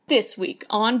This week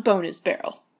on Bonus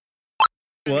Barrel.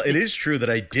 Well, it is true that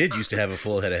I did used to have a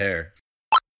full head of hair.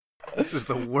 This is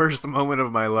the worst moment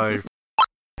of my life.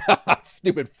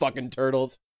 Stupid fucking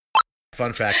turtles.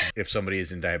 Fun fact, if somebody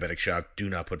is in diabetic shock, do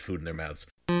not put food in their mouths.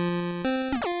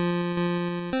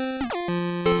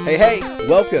 Hey,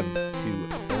 welcome to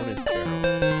Bonus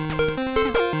Barrel.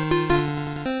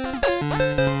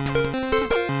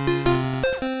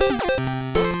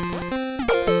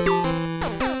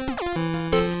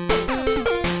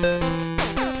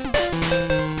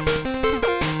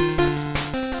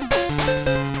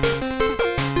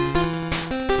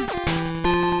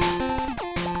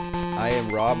 I am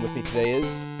Rob, with me today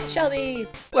is Shelby.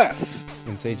 Left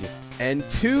and Seiji. And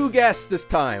two guests this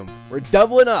time. We're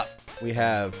doubling up. We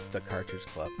have the Carters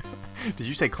Club. Did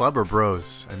you say club or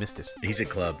bros? I missed it. He's a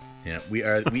club. Yeah, we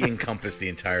encompass the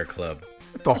entire club.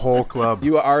 The whole club.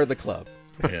 You are the club.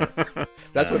 Yeah.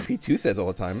 That's what P2 says all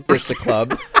the time. It's the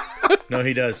club. No,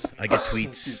 he does. I get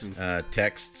tweets,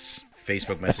 texts,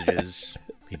 Facebook messages.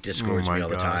 He discords Oh me my all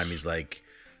the gosh. time. He's like,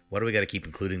 "Why do we got to keep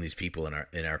including these people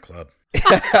in our club?"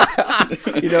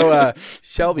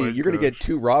 Shelby, Oh my you're going to get gosh.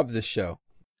 two Robs this show.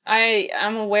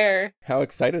 I'm aware. How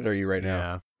excited are you right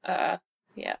now? Yeah.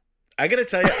 Yeah. I gotta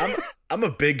tell you, I'm a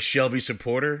big Shelby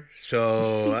supporter,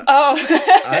 so Oh.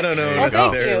 I don't know Well,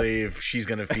 thank necessarily if she's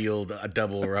gonna field a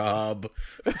double Rob.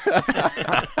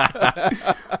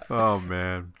 Oh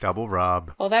man, double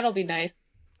Rob. Well, that'll be nice.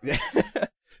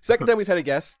 Second time we've had a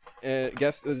guest.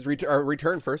 Guest is our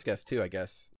return first guest too, I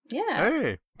guess. Yeah.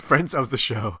 Hey, friends of the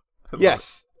show.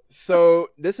 Yes. So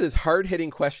this is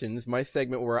hard-hitting questions, my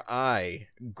segment where I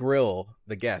grill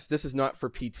the guest. This is not for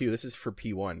P2. This is for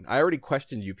P1. I already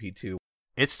questioned you, P2.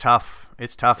 It's tough.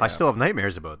 It's tough. Yeah. I still have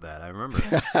nightmares about that. I remember.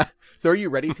 So are you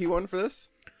ready, P1, for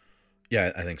this?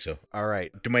 Yeah, I think so. All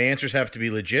right. Do my answers have to be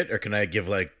legit, or can I give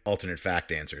like alternate fact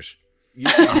answers? You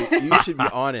should be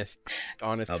honest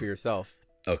for yourself.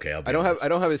 Okay, I'll be I don't honest.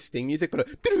 have a sting music, but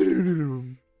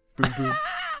boom, boom.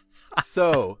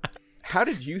 So, how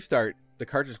did you start the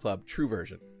Cartridge Club true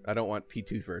version? I don't want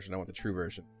P2's version. I want the true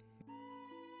version.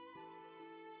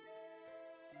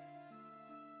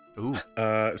 Ooh.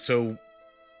 So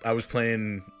I was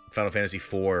playing Final Fantasy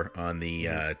IV on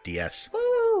the DS,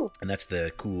 Woo! and that's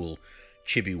the cool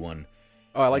chibi one.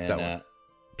 Oh, I like And, that one.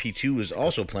 P2 was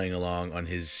also playing along on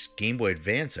his Game Boy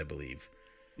Advance, I believe.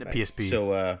 The Nice. PSP.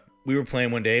 So we were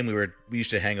playing one day, and we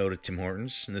used to hang out at Tim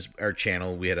Hortons. And our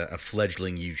channel, we had a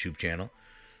fledgling YouTube channel.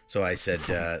 So I said,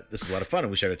 "This is a lot of fun,"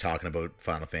 and we started talking about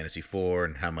Final Fantasy IV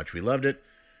and how much we loved it.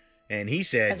 And he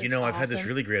said, 'Cause it's I've had this awesome."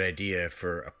 really great idea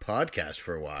for a podcast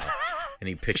for a while." And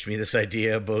he pitched me this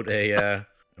idea about a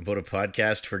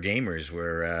podcast for gamers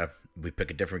where we pick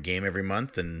a different game every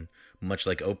month, and much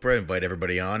like Oprah, invite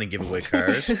everybody on and give away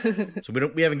cars. So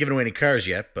we haven't given away any cars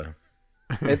yet, but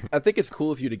I think it's cool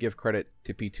of you to give credit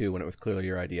to P2 when it was clearly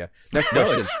your idea. Next No,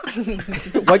 question.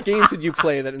 What games did you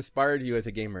play that inspired you as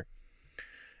a gamer?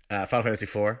 Final Fantasy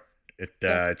IV.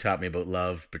 It taught me about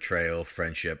love, betrayal,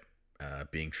 friendship,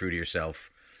 being true to yourself.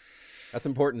 That's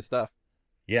important stuff.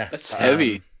 Yeah, That's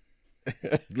heavy.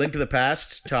 Link to the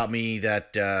Past taught me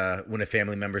that when a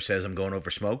family member says I'm going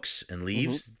over smokes and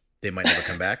leaves, they might never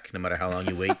come back, no matter how long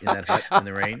you wait in that hut in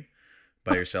the rain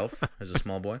by yourself as a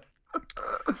small boy.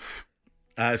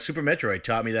 Super Metroid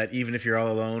taught me that even if you're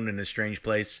all alone in a strange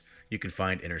place, you can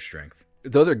find inner strength.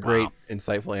 Those are great,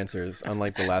 insightful answers,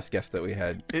 unlike the last guest that we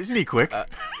had. Isn't he quick?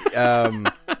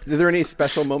 Is there any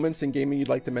special moments in gaming you'd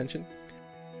like to mention?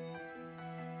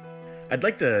 I'd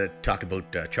like to talk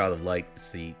about Child of Light.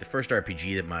 It's the first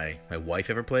RPG that my wife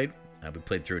ever played. We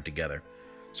played through it together.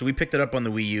 So we picked it up on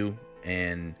the Wii U,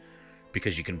 and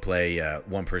because you can play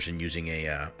one person using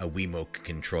a Wiimote can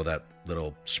control that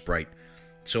little sprite.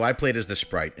 So I played as the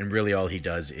sprite, and really all he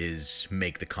does is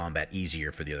make the combat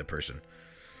easier for the other person.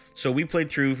 So we played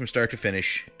through from start to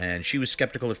finish, and she was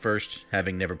skeptical at first,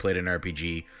 having never played an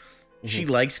RPG. She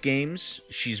likes games.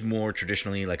 She's more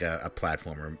traditionally like a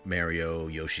platformer, Mario,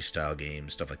 Yoshi-style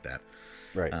games, stuff like that.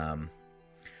 Right.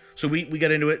 So we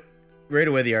got into it. Right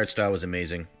away, the art style was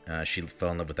amazing. She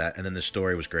fell in love with that, and then the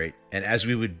story was great. And as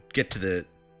we would get to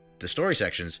the story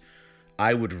sections,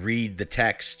 I would read the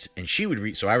text, and she would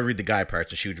read. So I would read the guy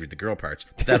parts, and she would read the girl parts.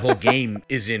 But that whole game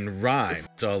is in rhyme.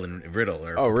 It's all in riddle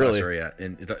or Oh, really? or, yeah,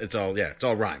 and it's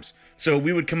all rhymes. So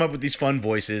we would come up with these fun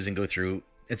voices and go through.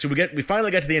 And so we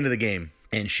finally got to the end of the game,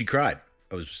 and she cried.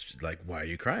 I was like, "Why are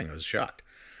you crying?" I was shocked.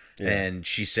 Yeah. And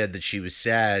she said that she was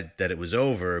sad that it was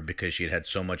over because she had had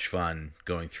so much fun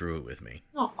going through it with me.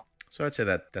 Oh, So I'd say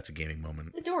that's a gaming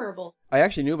moment. adorable. I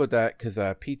actually knew about that because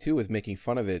P2 was making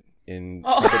fun of it in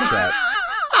Oh. Reddit chat.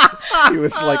 He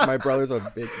was like, my brother's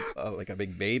a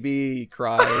big baby. He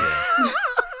cried.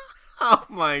 Oh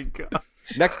my god.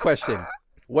 Next question.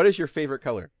 What is your favorite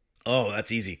color? Oh,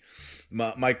 that's easy.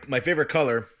 My favorite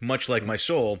color, much like my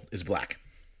soul, is black.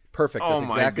 Perfect. Oh That's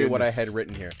my exactly what I goodness. had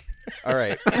written here. All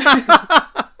right.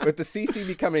 With the CC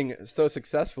becoming so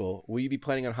successful, will you be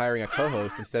planning on hiring a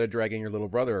co-host instead of dragging your little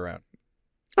brother around?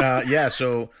 Yeah,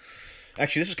 so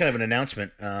actually, this is kind of an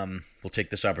announcement. We'll take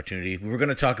this opportunity. We were going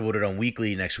to talk about it on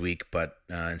Weekly next week, but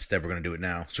instead we're going to do it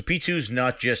now. So P2's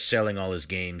not just selling all his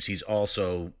games, he's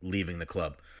also leaving the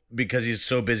club. Because he's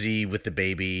so busy with the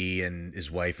baby and his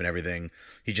wife and everything,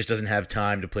 he just doesn't have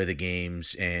time to play the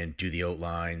games and do the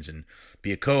outlines and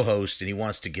be a co-host, and he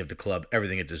wants to give the club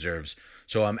everything it deserves.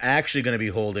 So I'm actually going to be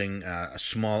holding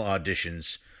small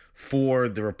auditions for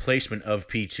the replacement of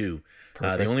P2.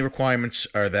 The only requirements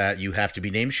are that you have to be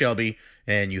named Shelby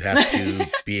and you have to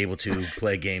be able to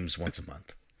play games once a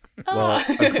month. Well,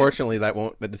 unfortunately,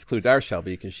 that excludes our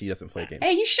Shelby because she doesn't play games.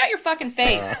 Hey, you shut your fucking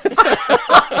face.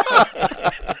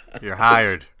 You're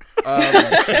hired.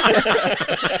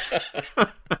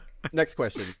 Next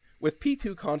question. With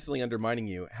P2 constantly undermining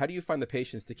you, how do you find the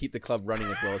patience to keep the club running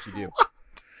as well as you do?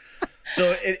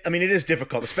 So, it is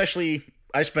difficult, especially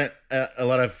I spent a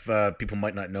lot of people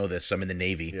might not know this. I'm in the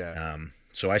Navy. Yeah.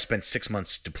 So I spent 6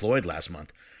 months deployed last year.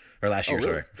 Really?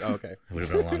 Sorry. Oh, okay. It would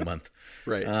have been a long month.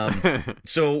 Right.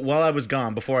 So while I was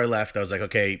gone, before I left, I was like,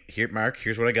 okay, here, Mark,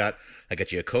 here's what I got. I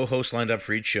got you a co-host lined up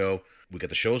for each show. We got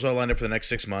the shows all lined up for the next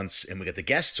 6 months, and we got the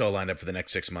guests all lined up for the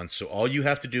next 6 months. So all you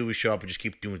have to do is show up and just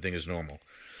keep doing things as normal.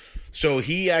 So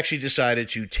he actually decided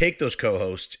to take those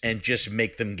co-hosts and just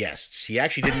make them guests. He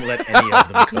actually didn't let any of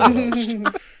them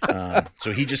co-host.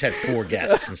 So he just had 4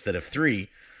 guests instead of 3.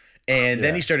 And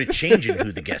then he started changing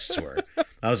who the guests were.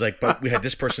 I was like, but we had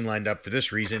this person lined up for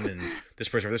this reason and this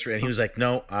person for this reason. And he was like,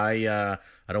 no, I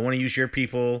don't want to use your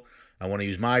people. I want to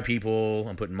use my people.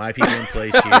 I'm putting my people in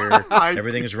place here.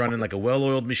 Everything is running like a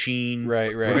well-oiled machine. Right.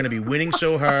 We're going to be winning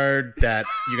so hard that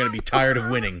you're going to be tired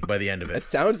of winning by the end of It it.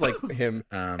 sounds like him.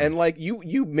 And like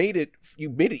you made it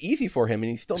easy for him, and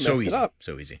he still messed it up.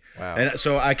 So easy. Wow. And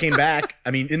so I came back.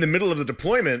 I mean, in the middle of the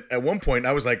deployment, at one point,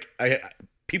 I was like,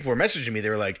 people were messaging me. They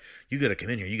were like, you got to come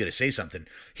in here. You got to say something.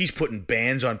 He's putting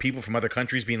bans on people from other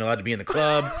countries being allowed to be in the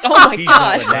club. Oh my He's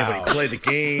God. not letting anybody play the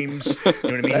games. You know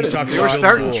what I mean? He's talking You were about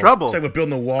starting building- trouble. It's like we're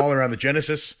building a wall around the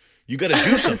Genesis. You got to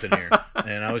do something here.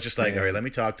 And I was just like, all right, let me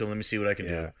talk to him. Let me see what I can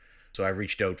do. So I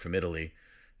reached out from Italy,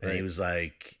 and he was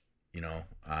like,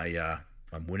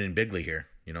 I'm winning bigly here.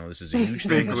 This is a huge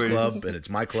thing, this Bigly. club, and it's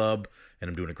my club, and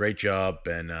I'm doing a great job,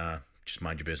 and just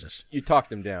mind your business. You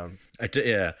talked him down.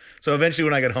 Yeah. So eventually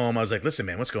when I got home, I was like, listen,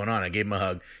 man, what's going on? I gave him a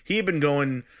hug. He had been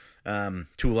going to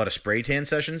a lot of spray tan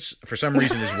sessions. For some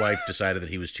reason, his wife decided that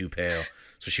he was too pale.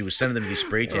 So she was sending him to these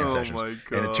spray tan sessions. my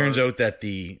And it turns out that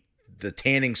the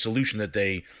tanning solution that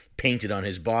they painted on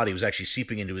his body was actually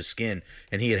seeping into his skin,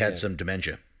 and he had some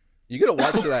dementia. You gotta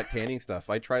watch that tanning stuff.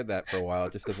 I tried that for a while.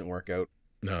 It just doesn't work out.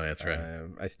 No, that's right.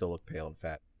 I still look pale and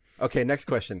fat. Okay, next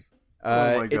question.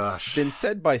 Oh my gosh. It's been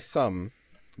said by some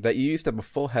that you used to have a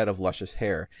full head of luscious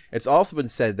hair. It's also been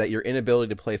said that your inability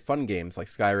to play fun games like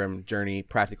Skyrim, Journey,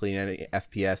 practically any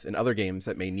FPS, and other games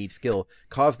that may need skill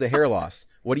caused the hair loss.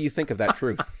 What do you think of that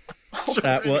truth?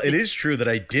 Well, it is true that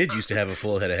I did used to have a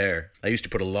full head of hair. I used to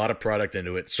put a lot of product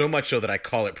into it, so much so that I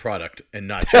call it product and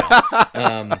not gel.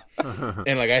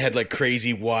 And like I had like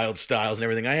crazy wild styles and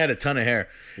everything. I had a ton of hair,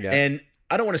 and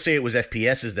I don't want to say it was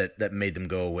FPSs that made them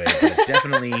go away, but it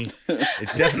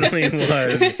definitely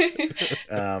was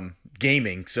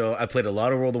gaming. So I played a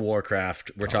lot of World of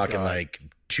Warcraft. We're talking like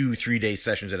 2-3 day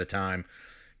sessions at a time.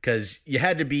 Because you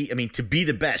had to be, to be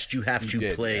the best, you have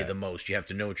to play the most. You have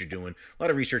to know what you're doing. A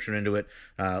lot of research went into it.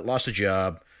 Lost a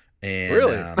job. And,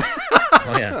 Really?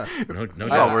 Oh, yeah. No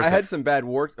job. I had some bad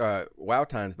WoW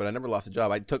times, but I never lost a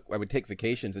job. I would take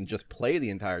vacations and just play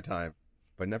the entire time,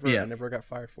 but I never got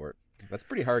fired for it. That's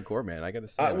pretty hardcore, man. I gotta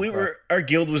say. Our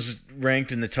guild was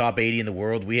ranked in the top 80 in the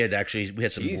world. We had some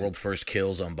Jesus. world first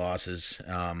kills on bosses,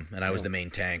 and I was the main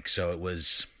tank, so it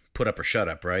was put up or shut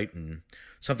up, right? And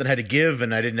something had to give,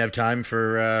 and I didn't have time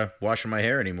for washing my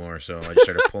hair anymore, so I just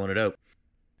started pulling it out.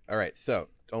 All right, so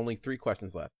only 3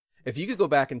 questions left. If you could go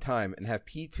back in time and have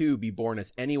P2 be born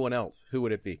as anyone else, who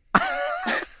would it be?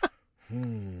 That's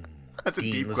a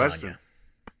Dean deep Lasagna. question.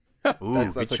 Ooh,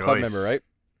 That's good a club choice. member, right?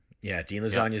 Yeah, Dean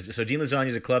Lasagna's. So Dean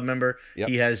Lasagna's a club member. Yep.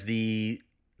 He has the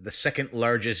second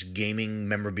largest gaming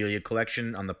memorabilia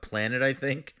collection on the planet, I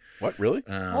think. What, really?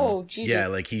 Oh, Jesus. Yeah,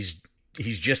 like he's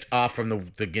just off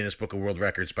from the Guinness Book of World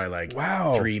Records by like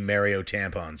Wow. 3 Mario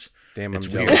tampons. Damn, I'm It's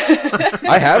jealous.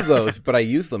 I have those, but I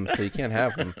use them, so you can't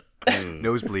have them.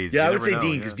 Nosebleeds. Yeah, You I would never say know,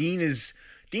 Dean, yeah. because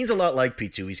Dean's a lot like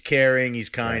P2. He's caring, he's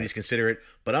kind, Right. he's considerate.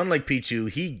 But unlike P2,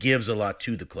 he gives a lot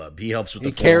to the club. He helps with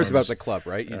He the cares forums. about the club,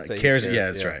 right? You'd say he cares.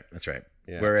 Yeah, that's right. That's right.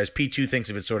 Yeah. Whereas P2 thinks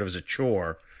of it sort of as a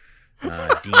chore.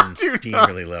 Dean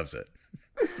really loves it.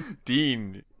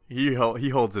 Dean, he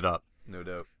holds it up, no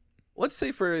doubt. Let's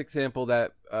say, for example,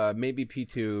 that maybe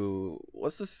P2,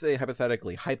 let's just say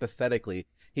hypothetically,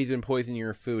 he's been poisoning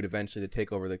your food eventually to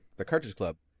take over the Cartridge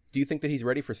Club. Do you think that he's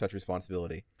ready for such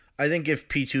responsibility? I think if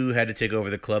P2 had to take over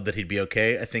the club, that he'd be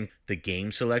okay. I think the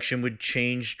game selection would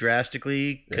change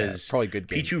drastically because probably good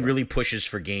games, P2 though. really pushes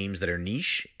for games that are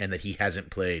niche and that he hasn't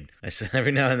played. I said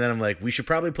every now and then I'm like, we should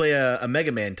probably play a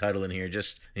Mega Man title in here. And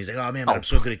he's like, oh man, but I'm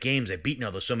so good at games. I've beaten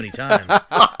all those so many times.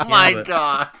 Oh my but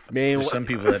god. Man, There's some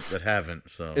people that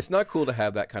haven't. So it's not cool to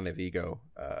have that kind of ego,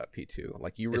 P2.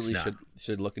 Like, you really It's not.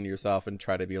 should look into yourself and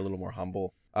try to be a little more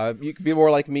humble. You could be more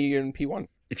like me in P1.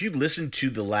 if you listen to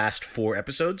the last 4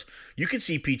 episodes, you can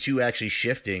see P2 actually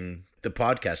shifting the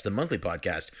podcast, the monthly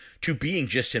podcast, to being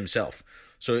just himself.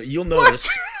 So you'll notice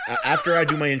after I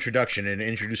do my introduction and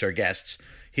introduce our guests,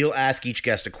 he'll ask each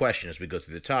guest a question as we go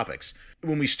through the topics.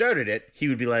 When we started it, he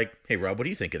would be like, hey, Rob, what do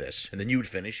you think of this? And then you would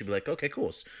finish. You'd be like, okay,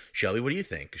 cool. Shelby, what do you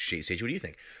think? Sage, what do you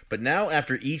think? But now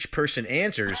after each person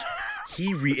answers,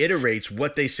 he reiterates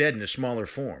what they said in a smaller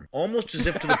form, almost as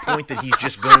if to the point that he's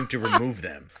just going to remove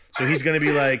them. So he's going to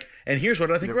be like, and here's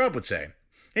what I think Rob would say.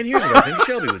 And here's what I think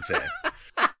Shelby would say.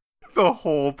 The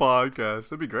whole podcast.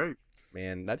 That'd be great.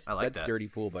 Man, that's like that. dirty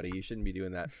pool, buddy. You shouldn't be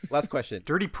doing that. Last question.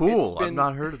 Dirty pool. It's I've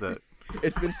not heard of that.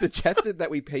 It's been suggested that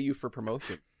we pay you for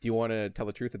promotion. Do you want to tell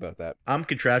the truth about that? I'm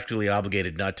contractually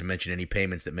obligated not to mention any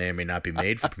payments that may or may not be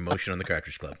made for promotion on the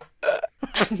Cartridge Club.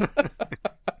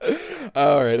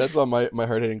 All right, that's all my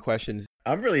hard-hitting questions.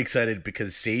 I'm really excited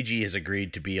because Seiji has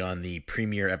agreed to be on the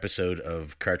premiere episode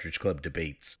of Cartridge Club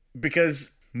Debates.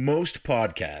 Because most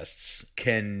podcasts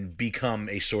can become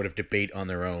a sort of debate on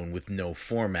their own with no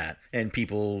format, and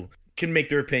people can make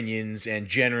their opinions, and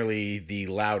generally the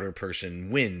louder person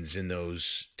wins in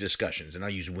those discussions. And I'll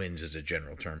use wins as a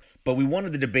general term. But we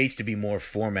wanted the debates to be more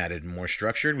formatted and more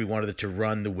structured. We wanted it to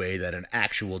run the way that an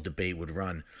actual debate would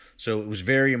run. So it was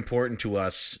very important to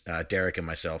us, Derek and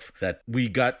myself, that we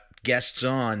got guests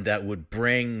on that would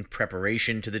bring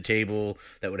preparation to the table,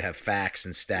 that would have facts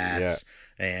and stats,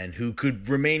 and who could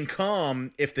remain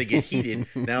calm if they get heated.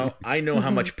 Now, I know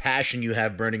how much passion you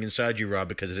have burning inside you, Rob,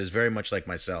 because it is very much like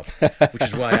myself, which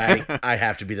is why I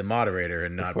have to be the moderator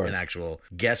and not an actual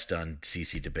guest on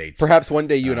CC Debates. Perhaps one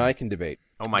day you and I can debate.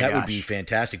 Oh my That gosh. would be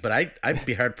fantastic, but I'd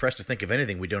be hard-pressed to think of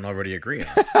anything we don't already agree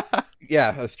on.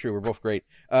 Yeah, that's true. We're both great.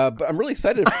 But I'm really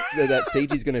excited that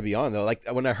Seiji's going to be on, though. Like,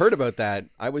 when I heard about that,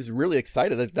 I was really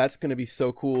excited that that's going to be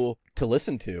so cool to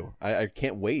listen to. I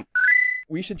can't wait.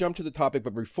 We should jump to the topic,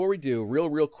 but before we do,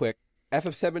 real quick,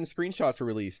 FF7 screenshots were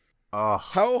released. Oh,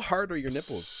 How hard are your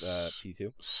nipples,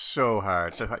 P2? so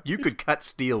hard. So hard. You could cut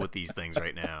steel with these things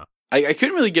right now. I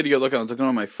couldn't really get a good look at them. I was looking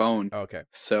on my phone. Okay.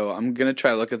 So I'm going to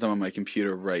try to look at them on my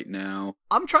computer right now.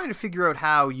 I'm trying to figure out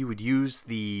how you would use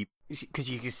the... Because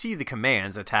you can see the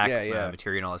commands, attack,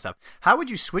 materia, and all that stuff. How would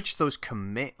you switch those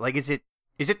command? Like, is it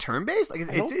turn-based? Like,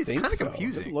 I don't it's think kind of so. It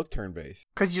confusing. doesn't look turn-based.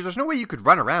 Because there's no way you could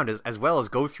run around as well as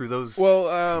go through those.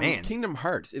 Well, Man. Kingdom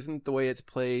Hearts isn't the way it's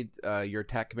played. Your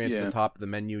attack command's at Yeah. the top of the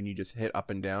menu, and you just hit up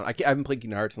and down. I haven't played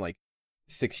Kingdom Hearts in like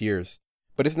 6 years,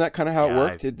 but isn't that kind of how it Yeah,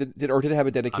 worked? Did it have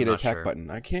a dedicated not attack sure. button?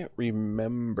 I can't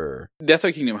remember. That's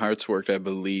how Kingdom Hearts worked, I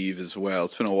believe, as well.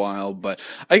 It's been a while, but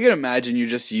I can imagine you're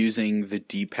just using the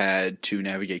D-pad to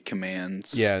navigate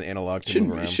commands. Yeah, an analog to Shouldn't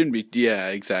move be, around. shouldn't be. Yeah,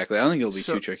 exactly. I don't think it'll be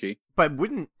So- too tricky. But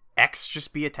wouldn't X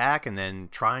just be attack and then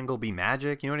triangle be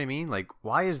magic? You know what I mean? Like,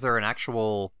 why is there an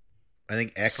actual... I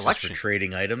think X Selection. is for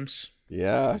trading items.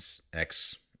 Yeah,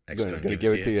 X I'm gonna gonna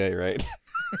give it to you, right?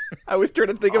 I was trying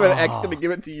to think of an X Oh. gonna give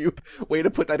it to you. Way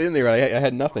to put that in there. I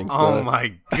had nothing. So. Oh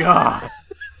my god.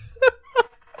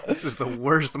 This is the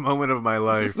worst moment of my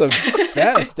This is life. the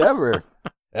best ever.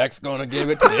 X gonna give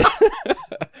it to you.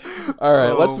 All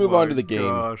right, let's Oh move on my to the game.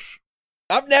 gosh.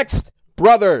 Up next,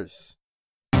 Brothers.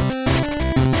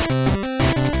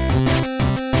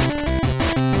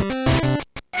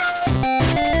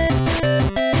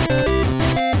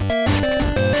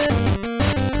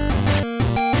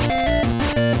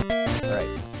 All right,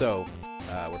 so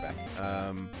we're back.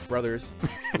 Brothers,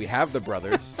 we have the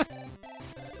Brothers,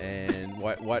 and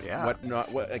what like,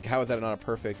 how is that not a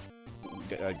perfect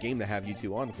game to have you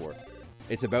two on for?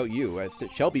 It's about you. As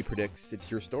Shelby predicts, it's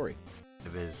your story.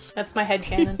 It is. That's my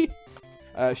headcanon.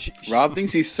 Rob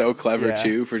thinks he's so clever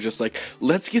too for just like,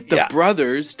 let's get the Yeah.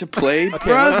 brothers to play Okay,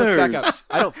 brothers. let's back up.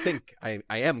 I don't think I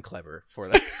am clever for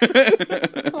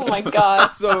that. Oh my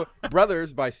god. So,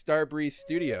 Brothers by Starbreeze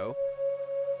Studio.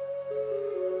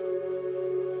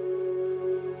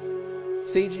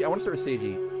 Seiji, I want to start with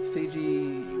Seiji.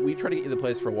 Seiji, we tried to get you to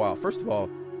play this for a while. First of all,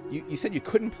 you said you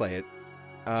couldn't play it,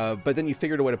 but then you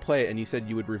figured a way to play it, and you said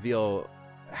you would reveal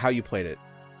how you played it.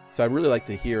 So I'd really like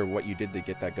to hear what you did to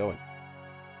get that going.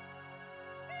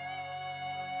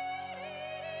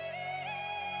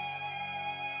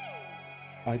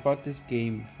 I bought this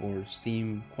game for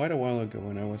Steam quite a while ago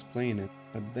when I was playing it,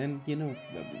 but then,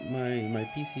 my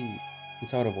PC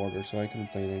is out of order, so I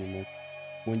couldn't play it anymore.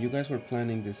 When you guys were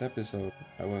planning this episode,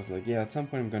 I was like, yeah, at some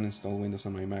point I'm gonna install Windows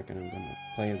on my Mac and I'm gonna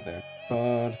play it there.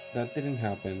 But that didn't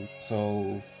happen,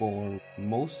 so for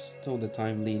most of the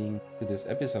time leading to this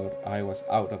episode, I was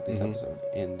out of this episode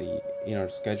in our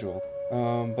schedule.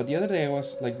 But the other day I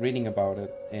was like reading about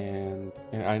it, and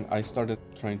I started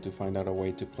trying to find out a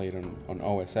way to play it on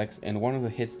OS X, and one of the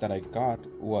hits that I got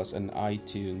was an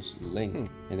iTunes link,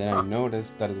 and then I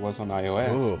noticed that it was on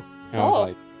iOS, and I was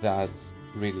like, that's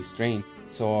really strange.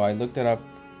 So I looked it up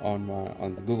on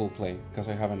the Google Play because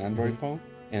I have an Android phone,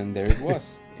 and there it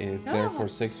was. It's there for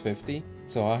 $6.50,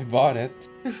 so I bought it,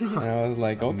 and I was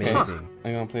like, okay, Amazing.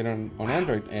 I'm gonna play it on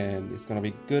Android, and it's gonna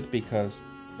be good because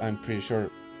I'm pretty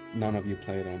sure none of you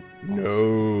played on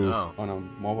a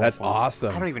mobile That's phone.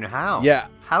 awesome. I don't even know how. Yeah.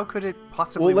 How could it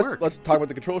possibly Well, work? let's talk about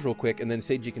the controls real quick, and then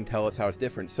Seiji can tell us how it's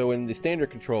different. So in the standard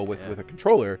control with a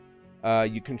controller,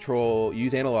 you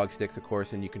use analog sticks, of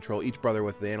course, and you control each brother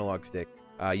with the analog stick.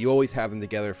 You always have them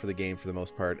together for the game for the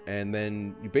most part, and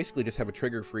then you basically just have a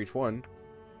trigger for each one,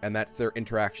 and that's their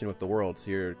interaction with the world.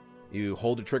 So you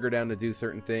hold the trigger down to do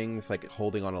certain things, like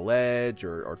holding on a ledge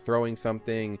or throwing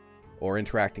something, or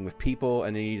interacting with people,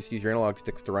 and then you just use your analog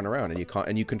sticks to run around,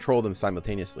 and you control them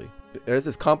simultaneously. They're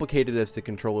as complicated as the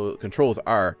controls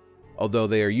are, although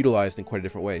they are utilized in quite a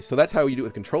different way. So that's how you do it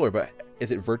with controller, but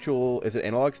is it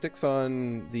analog sticks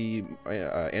on the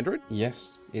Android?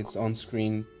 Yes, it's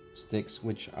on-screen sticks,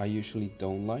 which I usually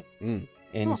don't like. And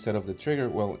instead of the trigger,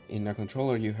 well, in a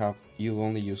controller you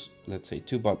only use, let's say,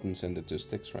 2 buttons and the 2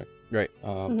 sticks, right? Right.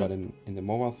 But in the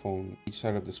mobile phone, each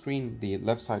side of the screen, the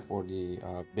left side for the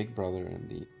big brother and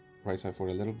the right side for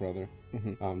the little brother,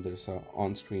 there's a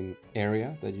on-screen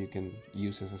area that you can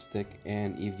use as a stick,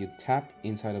 and if you tap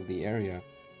inside of the area,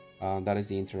 that is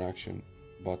the interaction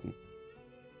button.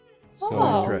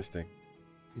 So Interesting.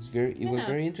 it was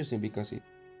very interesting because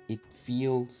it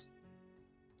feels,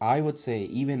 I would say,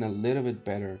 even a little bit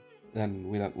better than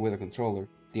with a controller.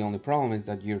 The only problem is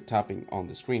that you're tapping on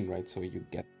the screen, right? So you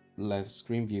get less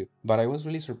screen view. But I was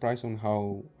really surprised on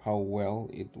how well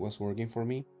it was working for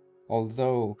me.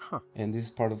 Although, and this is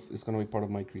going to be part of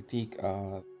my critique,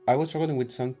 I was struggling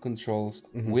with some controls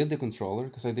with the controller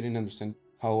because I didn't understand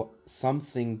how some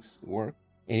things work.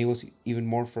 And it was even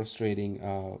more frustrating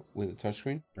with the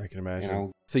touchscreen. I can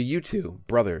imagine. So you two,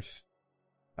 brothers.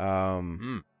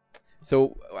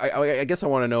 So I guess I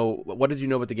want to know, what did you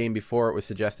know about the game before it was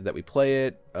suggested that we play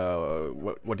it?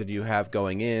 What did you have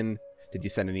going in? Did you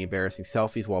send any embarrassing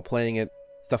selfies while playing it?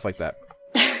 Stuff like that.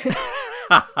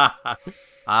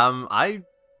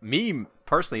 Me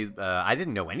personally, I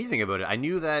didn't know anything about it. I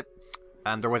knew that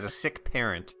there was a sick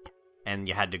parent, and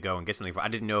you had to go and get something. I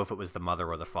didn't know if it was the mother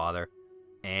or the father,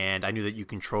 and I knew that you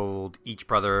controlled each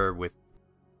brother with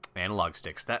analog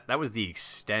sticks. That was the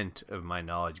extent of my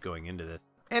knowledge going into this.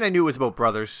 And I knew it was about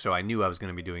brothers, so I knew I was going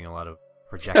to be doing a lot of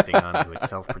projecting onto it,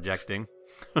 self-projecting.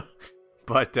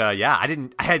 But yeah,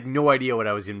 I had no idea what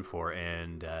I was in for,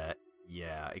 and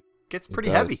yeah, it gets pretty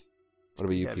heavy. What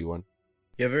about you, P1?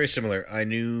 Yeah, very similar. I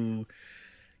knew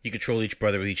you control each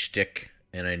brother with each stick,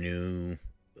 and I knew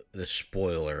the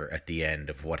spoiler at the end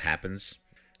of what happens.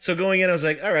 So going in, I was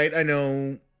like, all right, I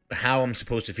know how I'm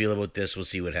supposed to feel about this. We'll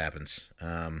see what happens.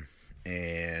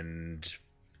 And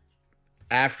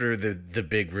after the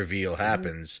big reveal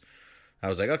happens, I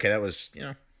was like, okay, that was,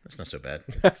 that's not so bad.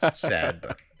 It's sad,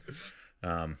 but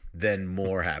then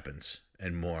more happens.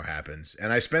 And more happens.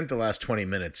 And I spent the last 20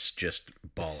 minutes just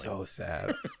bawling. So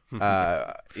sad.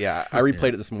 Yeah, I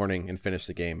replayed it this morning and finished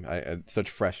the game. It's such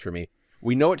fresh for me.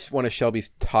 We know it's one of Shelby's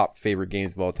top favorite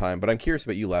games of all time, but I'm curious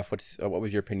about you, Lef. What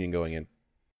was your opinion going in?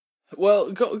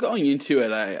 Well, going into it,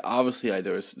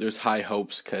 there's high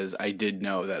hopes because I did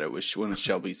know that it was one of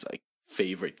Shelby's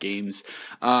favorite games.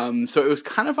 So it was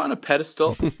kind of on a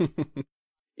pedestal.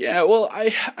 Yeah, well,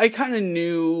 I kind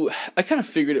of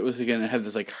figured it was going to have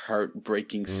this like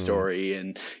heartbreaking story,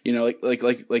 and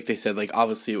like they said, like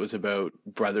obviously it was about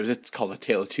brothers. It's called A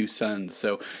Tale of Two Sons,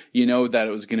 so that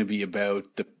it was going to be about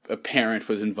a parent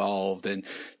was involved and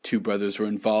two brothers were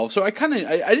involved. So I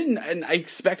didn't, and I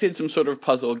expected some sort of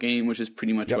puzzle game, which is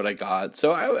pretty much what I got.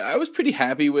 So I was pretty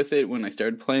happy with it when I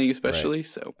started playing, especially.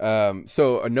 Right.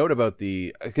 So a note about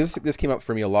because this came up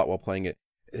for me a lot while playing it.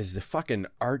 Is the fucking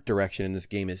art direction in this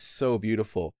game is so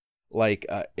beautiful. Like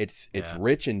it's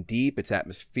rich and deep. It's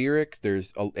atmospheric.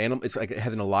 There's it's like it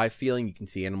has an alive feeling. You can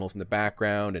see animals in the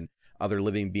background and other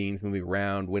living beings moving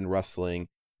around, wind rustling.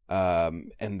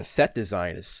 And the set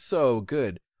design is so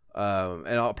good. And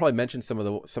I'll probably mention some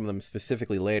of them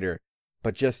specifically later.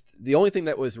 But just the only thing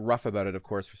that was rough about it, of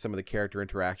course, was some of the character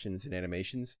interactions and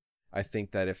animations. I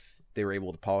think that if they were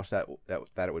able to polish that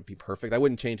it would be perfect. I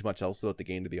wouldn't change much else about the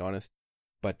game, to be honest.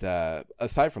 But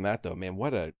aside from that, though, man,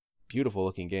 what a beautiful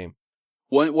looking game.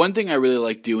 One thing I really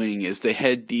like doing is they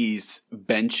had these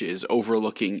benches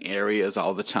overlooking areas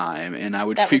all the time, and I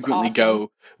would frequently go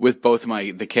with both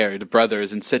the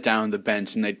brothers and sit down on the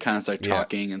bench, and they'd kind of start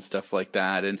talking and stuff like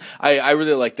that. And I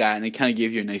really like that, and it kind of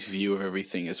gave you a nice view of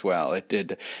everything as well.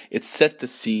 It set the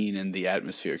scene and the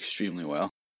atmosphere extremely well.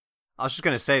 I was just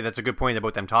going to say that's a good point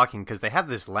about them talking, because they have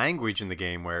this language in the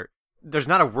game where there's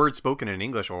not a word spoken in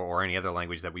English or any other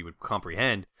language that we would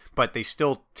comprehend, but they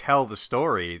still tell the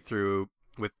story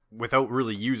without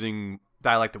really using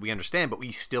dialect that we understand, but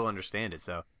we still understand it.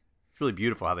 So it's really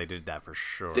beautiful how they did that for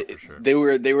sure. They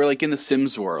were like in the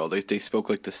Sims world. They spoke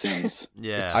like the Sims.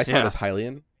 Yeah, I saw this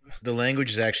Hylian. The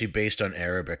language is actually based on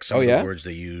Arabic. Some of the words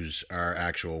they use are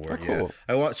actual words. Oh, cool.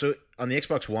 Yeah. So on the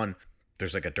Xbox One,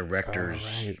 there's like a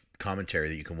director's commentary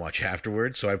that you can watch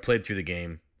afterwards. So I played through the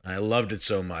game. I loved it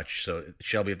so much. So,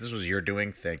 Shelby, if this was your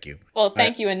doing, thank you. Well,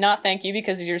 thank you and not thank you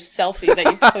because of your selfie that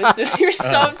you posted. You're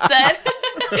so upset.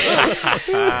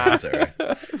 That's all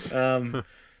right.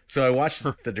 So I watched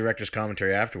the director's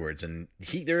commentary afterwards, and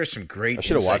there is some great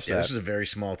insight there. This is a very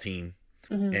small team,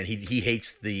 and he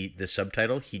hates the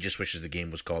subtitle. He just wishes the game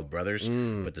was called Brothers,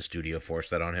 but the studio forced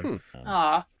that on him.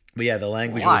 Aw. But yeah, the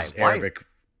language was Arabic.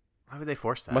 Why would they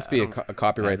force that? Must be a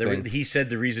copyright thing. He said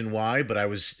the reason why, but I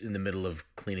was in the middle of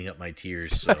cleaning up my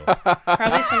tears. So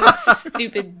probably some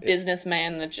stupid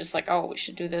businessman that's just like, oh, we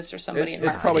should do this, or somebody.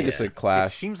 It's probably just a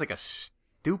clash. It seems like a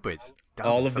stupid.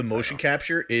 All of the motion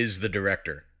capture is the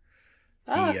director.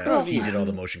 Cool. He did all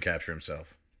the motion capture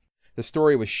himself. The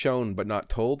story was shown but not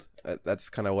told. That's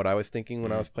kind of what I was thinking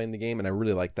when I was playing the game, and I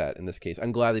really like that in this case.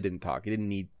 I'm glad they didn't talk. They didn't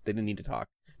need to talk.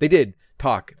 They did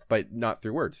talk, but not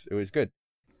through words. It was good.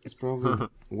 It's probably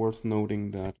worth noting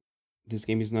that this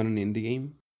game is not an indie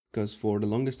game, because for the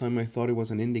longest time I thought it was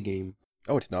an indie game.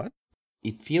 Oh, it's not?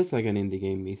 It feels like an indie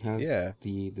game. It has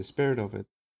the spirit of it.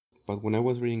 But when I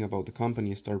was reading about the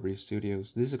company, Starbreeze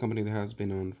Studios, this is a company that has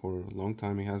been on for a long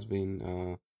time. It has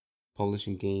been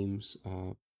publishing games,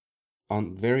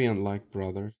 very unlike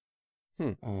Brothers,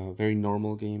 very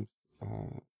normal games.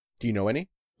 Do you know any?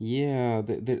 Yeah,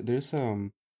 there's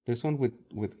one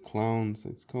with clowns.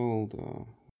 It's called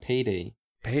Payday.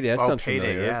 Payday, that sounds Payday,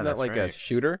 familiar. yeah, Isn't that like a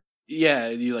shooter? Yeah,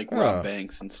 you like rob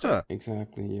banks and stuff.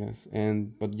 Exactly, yes.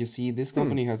 But you see, this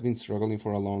company has been struggling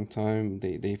for a long time.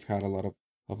 They've had a lot of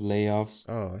layoffs.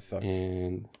 Oh, that sucks.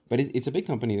 But it's a big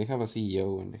company. They have a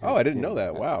CEO. And I didn't know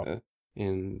that. Wow.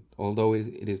 And although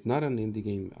it is not an indie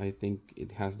game, I think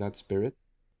it has that spirit.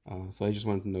 So I just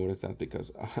wanted to notice that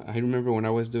because I remember when I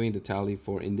was doing the tally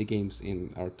for indie games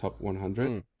in our top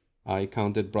 100, I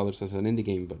counted Brothers as an indie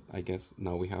game, but I guess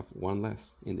now we have one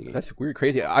less indie game. That's weird,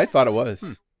 crazy. I thought it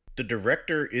was. The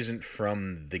director isn't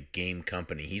from the game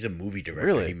company. He's a movie director.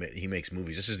 Really? He makes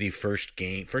movies. This is the first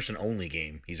and only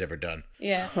game he's ever done.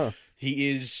 Yeah. Huh. He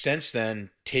is, since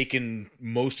then, taken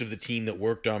most of the team that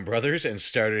worked on Brothers and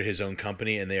started his own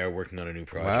company, and they are working on a new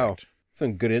project. Wow.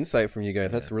 Some good insight from you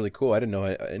guys. That's really cool. I didn't know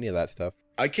any of that stuff.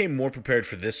 I came more prepared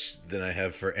for this than I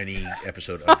have for any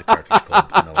episode of the Cartridge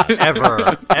Club in the last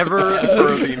ever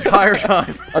for the entire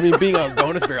time. I mean, being on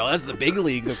Bonus Barrel, that's the big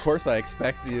leagues. Of course, I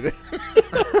expect you to.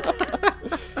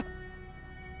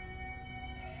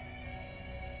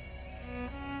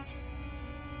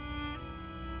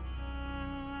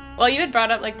 Well, you had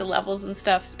brought up like the levels and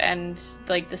stuff, and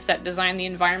like the set design, the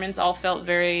environments all felt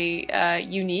very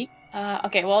unique.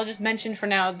 Okay, well, I'll just mention for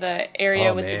now the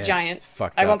area with the giants.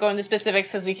 I won't go into specifics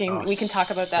because we can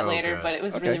talk about that later, but it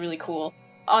was really, really cool.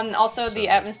 On also the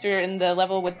atmosphere in the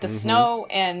level with the snow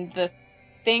and the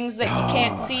things that you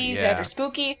can't see that are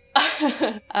spooky.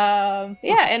 Yeah,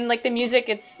 and like the music,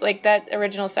 it's like that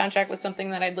original soundtrack was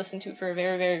something that I'd listened to for a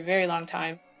very, very, very long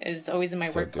time. It's always in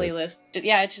my work playlist.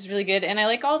 Yeah, it's just really good. And I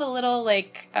like all the little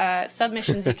like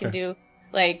submissions you can do.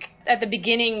 Like at the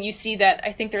beginning, you see that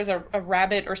I think there's a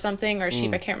rabbit or something or a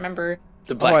sheep. I can't remember.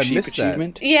 The Black Sheep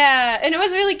achievement. Yeah, and it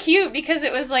was really cute because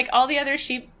it was like all the other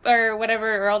sheep or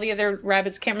whatever, or all the other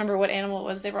rabbits, can't remember what animal it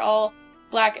was. They were all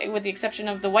black with the exception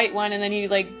of the white one, and then you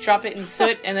like drop it in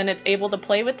soot and then it's able to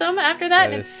play with them after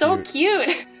that. And it's so cute.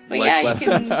 But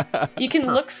yeah, you can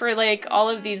look for like all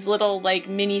of these little like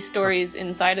mini stories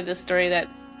inside of this story that,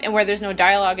 and where there's no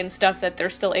dialogue and stuff, that they're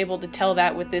still able to tell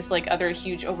that with this like other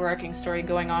huge overarching story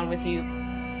going on with you.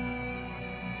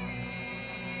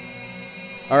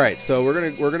 All right, so we're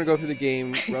gonna go through the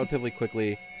game relatively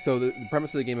quickly. So the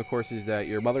premise of the game, of course, is that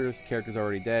your mother's character's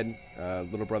already dead.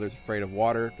 Little brother's afraid of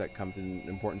water. That comes in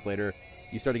importance later.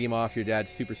 You start the game off. Your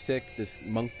dad's super sick. This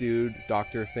monk dude,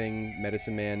 doctor thing,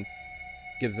 medicine man,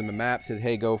 gives them a map. Says,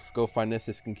 "Hey, go find this.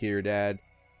 This can cure your dad."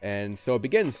 And so it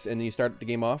begins, and you start the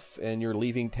game off, and you're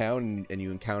leaving town, and you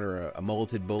encounter a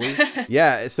mulleted bully.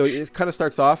 Yeah, so it kind of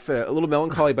starts off a little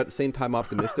melancholy, but at the same time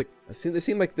optimistic. They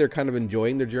seem like they're kind of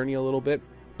enjoying their journey a little bit.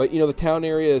 But, you know, the town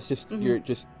area is just, you're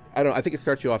just, I don't know, I think it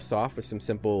starts you off soft with some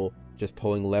simple, just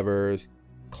pulling levers,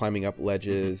 climbing up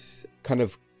ledges, kind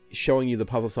of showing you the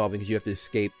puzzle solving because you have to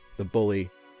escape the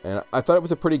bully. And I thought it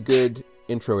was a pretty good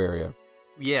intro area.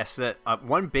 Yes,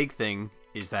 one big thing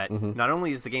is that not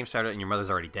only is the game started and your mother's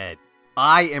already dead,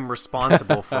 I am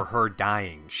responsible for her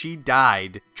dying. She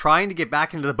died trying to get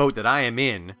back into the boat that I am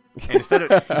in. And instead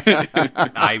of,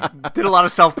 I did a lot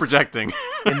of self-projecting.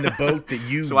 In the boat that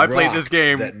you so I played this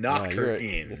game that knocked her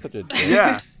in. You're such a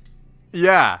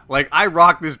yeah. Like I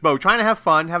rocked this boat, trying to have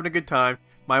fun, having a good time.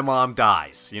 My mom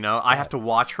dies. You know, I have to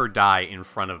watch her die in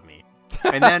front of me.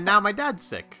 And then now my dad's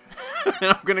sick,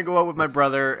 and I'm gonna go out with my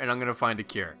brother, and I'm gonna find a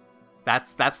cure.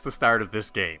 That's the start of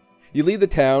this game. You leave the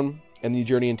town and you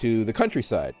journey into the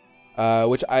countryside.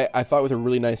 Which I thought was a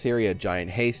really nice area.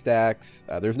 Giant haystacks.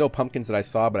 There's no pumpkins that I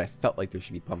saw, but I felt like there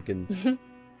should be pumpkins.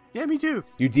 Yeah, me too.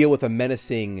 You deal with a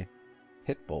menacing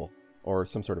pit bull or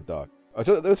some sort of dog.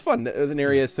 So it was fun. It was an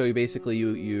area, so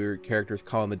your character's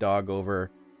calling the dog over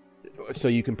so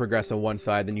you can progress on one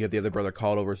side, then you have the other brother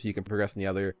called over so you can progress on the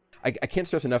other. I can't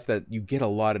stress enough that you get a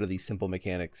lot out of these simple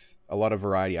mechanics, a lot of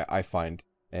variety, I find.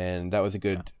 And that was a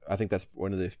good, I think that's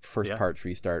one of the first parts where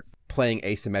you start playing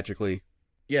asymmetrically.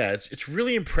 Yeah, it's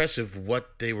really impressive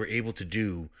what they were able to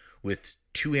do with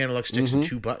 2 analog sticks and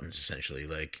 2 buttons, essentially.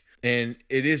 And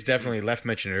it is definitely, Left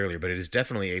mentioned it earlier, but it is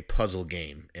definitely a puzzle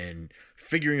game. And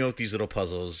figuring out these little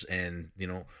puzzles and, you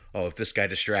know, if this guy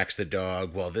distracts the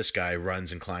dog, well, this guy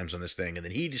runs and climbs on this thing, and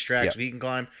then he distracts and he can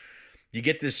climb. You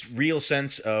get this real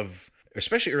sense of,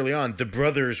 especially early on, the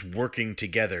brothers working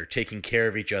together, taking care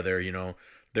of each other, you know.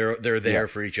 They're there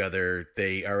for each other.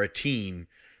 They are a team.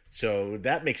 So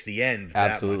that makes the end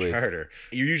that much harder.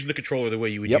 You're using the controller the way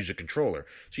you would use a controller.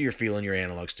 So you're feeling your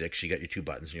analog sticks, you got your 2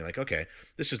 buttons, and you're like, okay,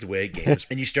 this is the way it games.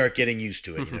 And you start getting used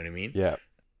to it, you know what I mean? Yeah.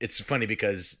 It's funny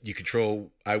because you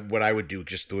control, what I would do,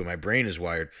 just the way my brain is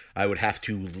wired, I would have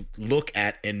to look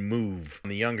at and move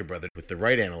the younger brother with the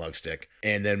right analog stick,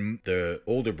 and then the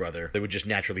older brother, they would just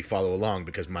naturally follow along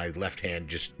because my left hand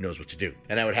just knows what to do.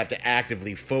 And I would have to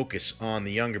actively focus on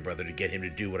the younger brother to get him to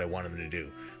do what I want him to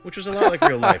do, which was a lot like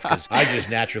real life because I just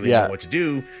naturally know what to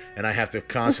do, and I have to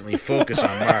constantly focus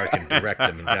on Mark and direct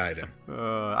him and guide him.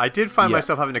 I did find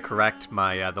myself having to correct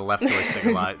my the left joystick a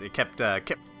lot. It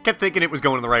kept thinking it was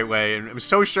going the right way, and it was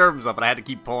so sure of himself, but I had to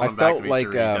keep pulling him back to make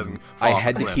sure he doesn't fall I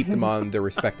had to keep them on their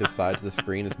respective sides of the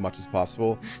screen as much as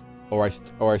possible, or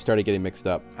I started getting mixed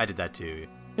up. I did that too.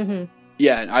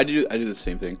 Yeah, and I do the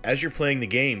same thing. As you're playing the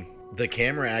game, the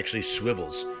camera actually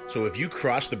swivels. So if you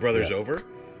cross the brothers over,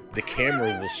 the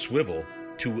camera will swivel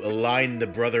to align the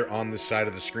brother on the side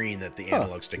of the screen that the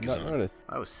analog stick is on.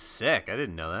 I was sick. I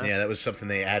didn't know that. Yeah, that was something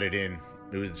they added in.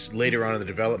 It was later on in the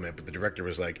development, but the director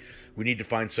was like, we need to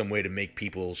find some way to make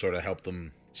people sort of help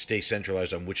them stay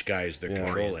centralized on which guys they're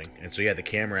controlling. And so, the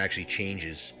camera actually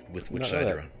changes with which side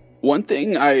they're on. One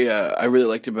thing I really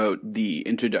liked about the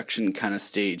introduction kind of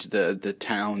stage, the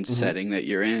town setting that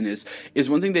you're in is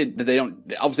one thing that they don't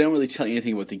really tell you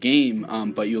anything about the game,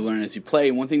 but you learn as you play.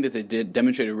 And one thing that they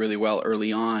demonstrated really well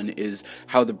early on is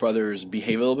how the brothers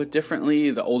behave a little bit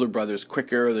differently. The older brother's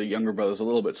quicker, the younger brother's a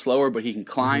little bit slower, but he can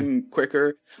climb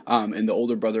quicker, and the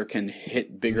older brother can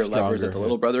hit bigger levers that the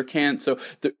little brother can't. So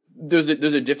there's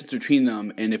a difference between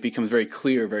them, and it becomes very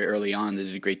clear very early on. They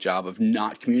did a great job of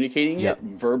not communicating it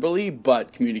verbally,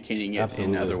 but communicating it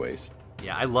in other ways.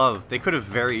 Yeah, they could have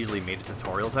very easily made a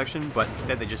tutorial section, but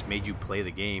instead they just made you play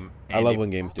the game. And I love when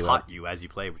games do that. Taught you as you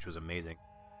play, which was amazing.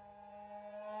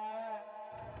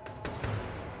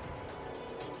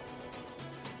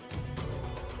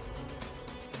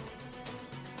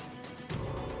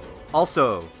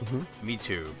 Also, me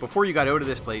too. Before you got out of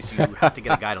this place, you have to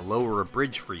get a guy to lower a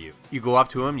bridge for you. You go up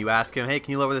to him, you ask him, hey,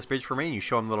 can you lower this bridge for me? And you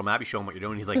show him the little map, you show him what you're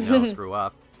doing. He's like, no, screw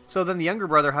up. So then the younger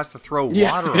brother has to throw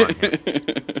water on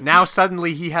him. Now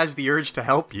suddenly he has the urge to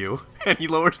help you, and he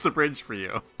lowers the bridge for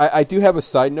you. I do have a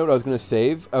side note I was going to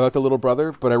save about the little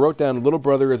brother, but I wrote down little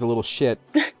brother is a little shit.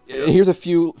 Here's a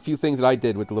few things that I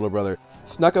did with the little brother.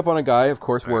 Snuck up on a guy, of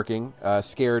course, working,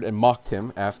 scared and mocked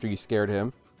him after you scared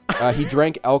him. He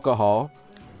drank alcohol.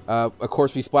 Of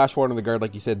course, we splash water on the guard,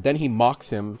 like you said. Then he mocks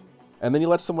him. And then he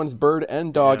lets someone's bird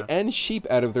and dog and sheep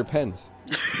out of their pens.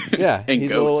 Yeah, and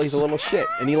he's a little shit.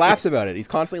 And he laughs about it. He's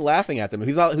constantly laughing at them.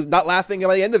 Who's not laughing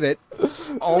by the end of it.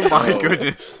 Oh my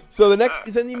goodness. So the next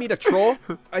is then you meet a troll,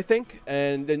 I think.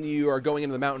 And then you are going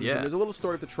into the mountains. Yeah. And there's a little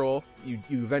story of the troll. You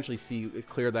eventually see it's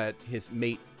clear that his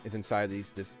mate is inside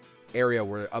this area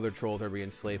where other trolls are being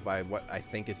enslaved by what I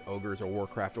think is ogres or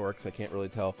Warcraft orcs. I can't really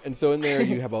tell. And so in there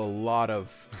you have a lot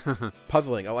of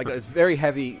puzzling. Like it's very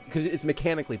heavy because it's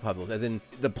mechanically puzzles, as in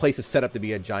the place is set up to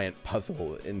be a giant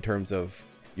puzzle in terms of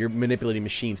you're manipulating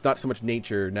machines, not so much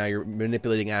nature. Now you're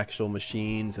manipulating actual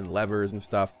machines and levers and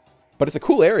stuff. But it's a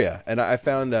cool area, and I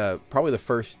found probably the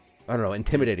first,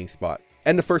 intimidating spot.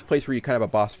 And the first place where you kind of have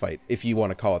a boss fight, if you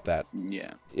want to call it that.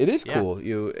 Yeah. It is cool.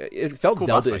 It felt cool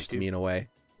Zelda-ish to me in a way.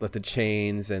 With the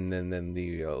chains and then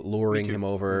the luring him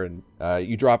over, and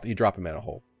you drop him in a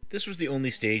hole. This was the only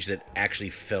stage that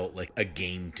actually felt like a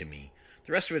game to me.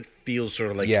 The rest of it feels sort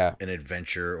of like an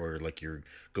adventure or like you're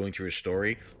going through a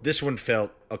story. This one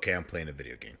felt, okay, I'm playing a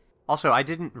video game. Also, I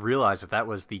didn't realize that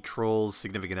was the troll's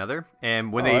significant other,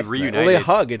 and when they reunited, nice. Well, they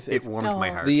hug. It warmed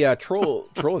my heart. The troll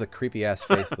has a creepy ass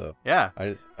face though. Yeah,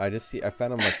 I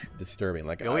found him like disturbing.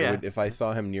 Like if I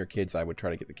saw him near kids, I would try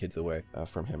to get the kids away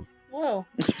from him. Whoa.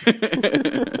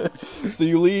 So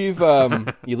you leave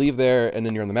there, and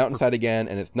then you're on the mountainside again,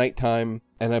 and it's nighttime,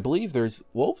 and I believe there's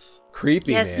wolves.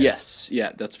 Creepy, yes. man. Yes,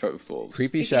 yeah, that's probably wolves.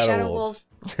 Creepy shadow wolves.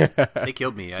 They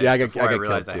killed me. I got killed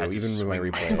too. Even with my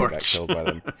replay, I got killed by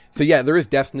them. So yeah, there is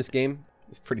deaths in this game.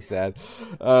 It's pretty sad.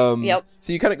 Yep.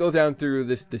 So you kind of go down through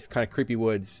this kind of creepy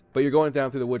woods, but you're going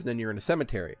down through the woods, and then you're in a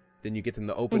cemetery. Then you get them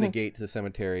to open a gate to the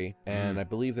cemetery, and I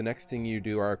believe the next thing you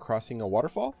do are crossing a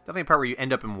waterfall. Definitely a part where you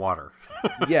end up in water.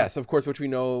 Yes, of course, which we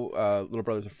know little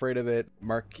brother's afraid of it.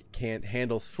 Mark can't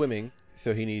handle swimming,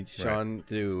 so he needs Sean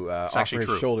to offer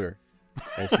his shoulder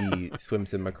as he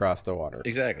swims him across the water.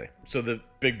 Exactly. So the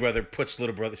big brother puts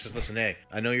little brother, says, listen, hey,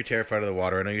 I know you're terrified of the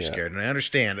water. I know you're scared, and I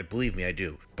understand. Believe me, I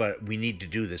do. But we need to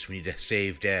do this. We need to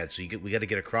save Dad. So we got to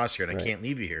get across here, and I can't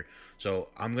leave you here. So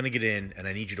I'm going to get in, and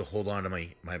I need you to hold on to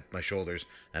my shoulders,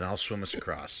 and I'll swim us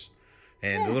across.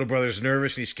 And the little brother's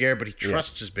nervous, and he's scared, but he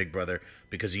trusts his big brother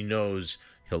because he knows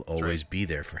he'll always be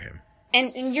there for him.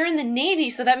 And you're in the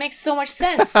Navy, so that makes so much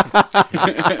sense.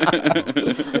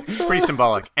 It's pretty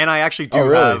symbolic. And I actually do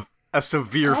have a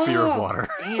severe fear of water.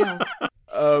 Damn.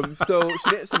 So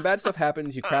some bad stuff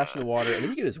happens, you crash in the water, and then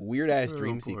you get this weird-ass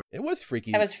dream sequence. It was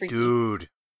freaky. That was freaky. Dude.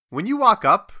 When you walk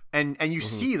up and you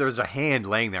see there's a hand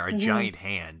laying there, a giant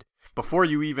hand, before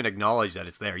you even acknowledge that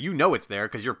it's there. You know it's there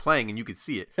because you're playing and you can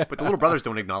see it. But the little brothers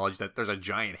don't acknowledge that there's a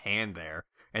giant hand there.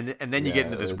 And then you get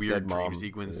into this weird dream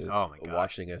sequence. Oh my god!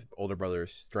 Watching his older brother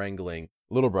strangling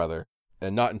little brother,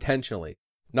 and not intentionally,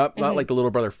 not like the little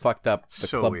brother fucked up the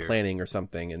club planning or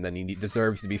something, and then he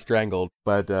deserves to be strangled,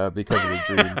 but because of a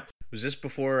dream. Was this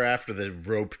before or after the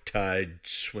rope tied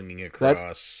swinging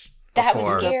across? That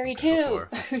was scary too.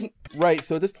 Right.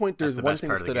 So at this point, there's one thing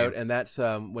that stood out, and that's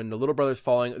when the little brother's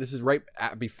falling. This is right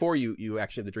before you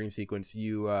actually have the dream sequence.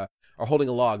 You are holding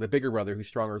a log. The bigger brother, who's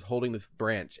stronger, is holding this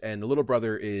branch, and the little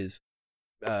brother is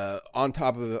on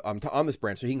top of on this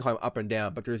branch, so he can climb up and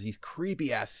down. But there's these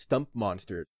creepy ass stump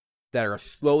monsters that are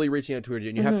slowly reaching out towards you,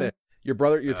 and you have to. Your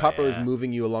top brother is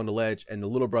moving you along the ledge, and the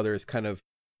little brother is kind of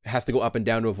has to go up and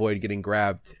down to avoid getting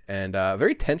grabbed. And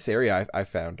very tense area I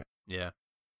found. Yeah.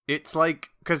 It's like,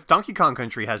 because Donkey Kong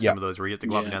Country has some of those where you have to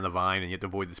go up and down the vine and you have to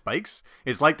avoid the spikes.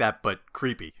 It's like that, but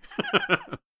creepy.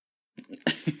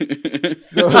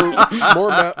 So, more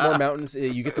mountains.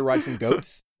 You get to ride some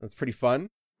goats. That's pretty fun.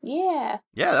 Yeah.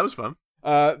 Yeah, that was fun.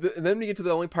 Then we get to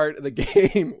the only part of the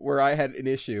game where I had an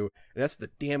issue, and that's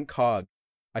the damn cog.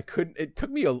 It took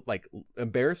me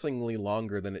embarrassingly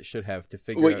longer than it should have to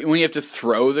figure out. When you have to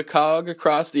throw the cog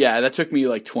across? Yeah, that took me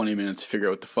like 20 minutes to figure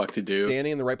out what the fuck to do.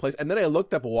 Standing in the right place. And then I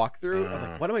looked up a walkthrough. I was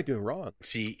like, what am I doing wrong?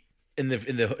 See, In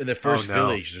the first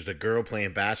village, there's a girl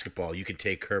playing basketball. You can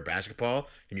take her basketball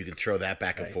and you can throw that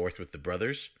back and forth with the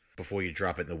brothers before you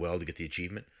drop it in the well to get the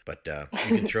achievement. But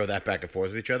you can throw that back and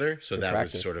forth with each other. So that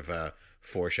was sort of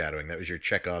foreshadowing. That was your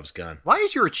Chekhov's gun. Why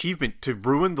is your achievement to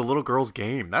ruin the little girl's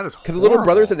game? That is horrible. Because the little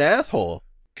brother's an asshole.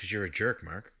 Because you're a jerk,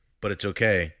 Mark. But it's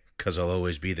okay, because I'll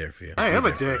always be there for you. I am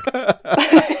a dick.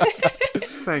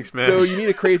 Thanks, man. So you meet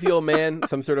a crazy old man,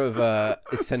 some sort of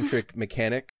eccentric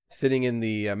mechanic, sitting in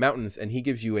the mountains, and he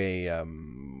gives you a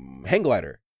hang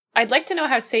glider. I'd like to know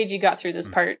how Seiji got through this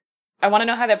part. I want to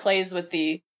know how that plays with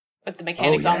the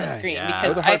mechanics on the screen,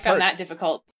 because I found that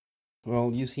difficult.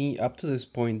 Well, you see, up to this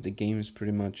point, the game is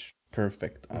pretty much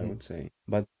perfect, I would say.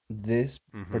 But this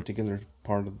particular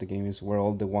part of the game is where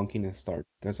all the wonkiness starts.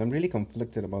 Because I'm really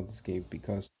conflicted about this game,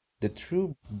 because the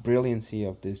true brilliancy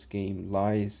of this game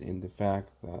lies in the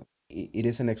fact that it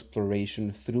is an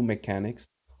exploration through mechanics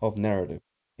of narrative.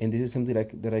 And this is something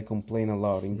that I complain a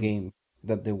lot in games,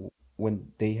 that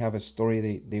when they have a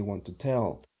story they want to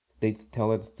tell, they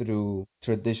tell it through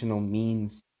traditional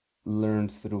means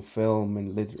learned through film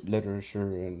and literature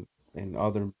and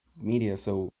other media.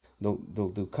 So they'll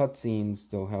do cutscenes,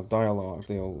 they'll have dialogue,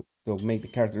 they'll make the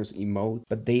characters emote,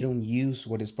 but they don't use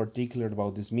what is particular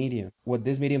about this medium. What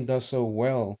this medium does so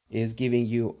well is giving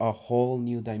you a whole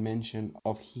new dimension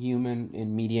of human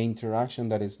and media interaction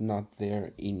that is not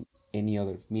there in any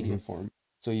other media form.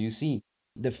 So you see,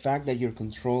 the fact that you're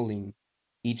controlling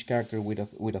each character with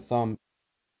a thumb,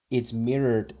 it's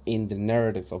mirrored in the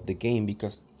narrative of the game,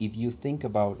 because if you think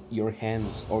about your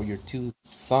hands or your two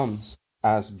thumbs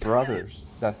as brothers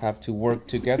that have to work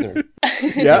together.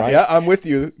 Yeah, I'm with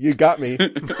you. You got me.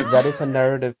 That is a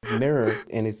narrative mirror,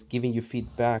 and it's giving you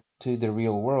feedback to the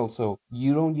real world. So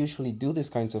you don't usually do these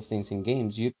kinds of things in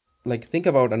games. You think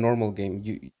about a normal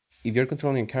game. If you're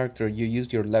controlling a character, you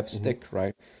use your left stick,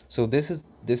 right? So this is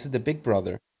the big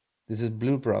brother. This is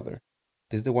blue brother.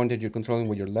 This is the one that you're controlling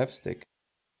with your left stick.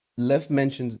 Lev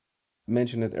mentioned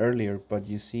it earlier, but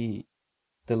you see,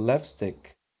 the left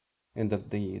stick and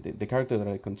the character that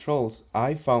it controls,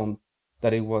 I found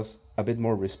that it was a bit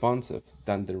more responsive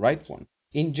than the right one.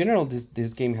 In general,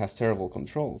 this game has terrible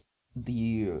control.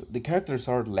 The characters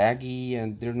are laggy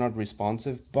and they're not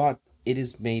responsive, but it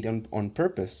is made on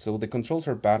purpose. So the controls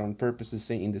are bad on purpose,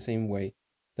 in the same way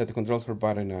that the controls are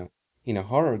bad in a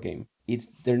horror game.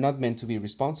 They're not meant to be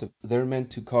responsive. They're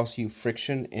meant to cause you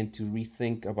friction and to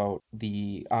rethink about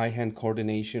the eye-hand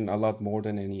coordination a lot more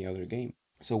than any other game.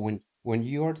 So when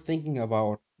you are thinking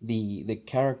about the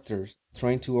characters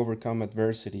trying to overcome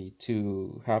adversity,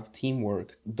 to have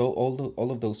teamwork,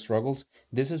 all of those struggles,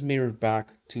 this is mirrored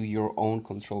back to your own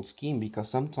control scheme, because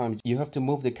sometimes you have to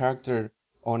move the character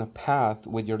on a path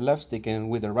with your left stick, and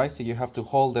with the right stick you have to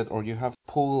hold it, or you have to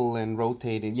pull and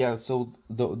rotate it. Yeah, so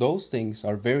those things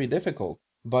are very difficult.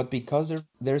 But because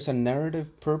there's a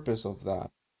narrative purpose of that,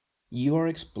 you are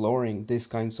exploring these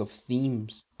kinds of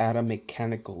themes at a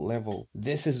mechanical level.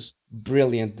 This is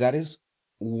brilliant. That is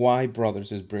why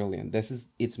Brothers is brilliant. This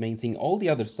is its main thing. All the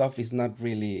other stuff is not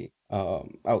really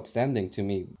outstanding to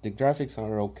me. The graphics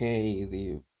are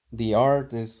okay. The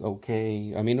art is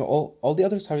okay. I mean, all the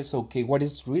other stuff is okay. What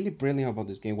is really brilliant about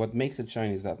this game, what makes it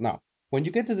shine, is that now, when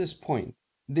you get to this point,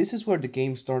 this is where the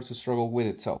game starts to struggle with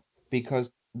itself, because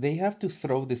they have to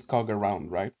throw this cog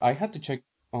around, right? I had to check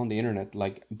on the internet,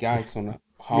 guides on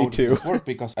how does this work,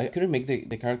 because I couldn't make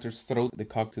the characters throw the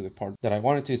cog to the part that I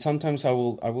wanted to. Sometimes I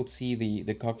will see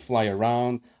the cog fly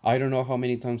around. I don't know how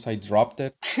many times I dropped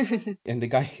it, and the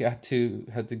guy had to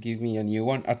give me a new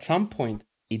one. At some point,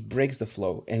 it breaks the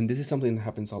flow, and this is something that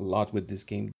happens a lot with this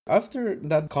game. After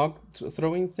that cog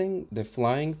throwing thing, the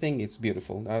flying thing, it's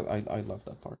beautiful. I love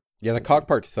that part. Yeah, the cog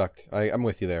part sucked. I'm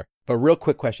with you there. But real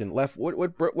quick question, Lef,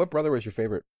 what brother was your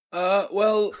favorite?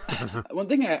 Well, one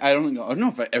thing I don't know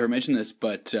if I ever mentioned this,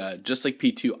 but just like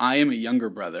P2, I am a younger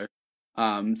brother.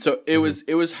 So it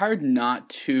was hard not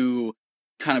to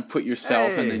kind of put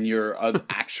yourself and then your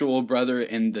actual brother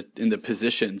in the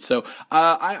position. So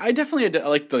I definitely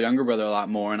like the younger brother a lot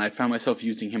more, and I found myself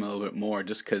using him a little bit more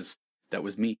just because that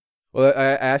was me. Well, I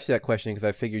asked you that question because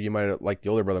I figured you might have liked the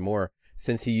older brother more,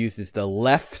 since he uses the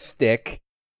left stick.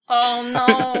 Oh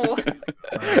no!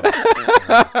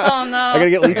 Oh no! I gotta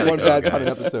get at least one bad pun an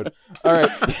episode. All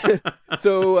right.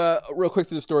 So, real quick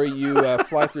to the story, you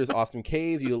fly through this awesome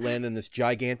cave. You land in this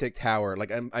gigantic tower.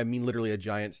 I mean, literally a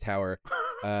giant's tower.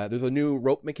 There's a new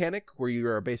rope mechanic where you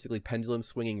are basically pendulum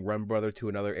swinging one brother to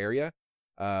another area.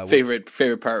 Favorite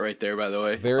part right there, by the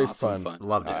way. Very awesome, fun.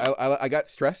 Loved it. I got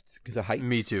stressed because of heights.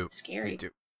 Me too. Scary. Me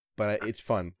too. But it's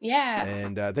fun. Yeah.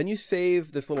 And then you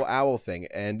save this little owl thing,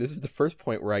 and this is the first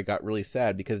point where I got really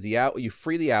sad, because the owl, you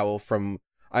free the owl from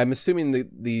I'm assuming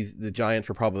the giants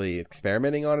were probably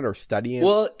experimenting on it or studying it.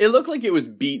 Well, it looked like it was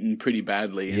beaten pretty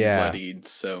badly and bloodied,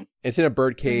 so... It's in a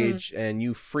bird cage, and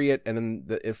you free it, and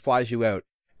then it flies you out.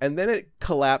 And then it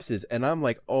collapses, and I'm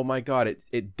like, oh my god,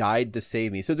 it died to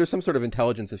save me. So there's some sort of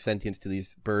intelligence of sentience to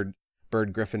these bird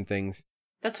griffin things.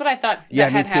 That's what I thought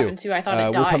that had happened too. I thought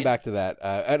it died. We'll come back to that.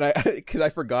 And because I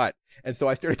forgot. And so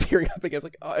I started tearing up again. I was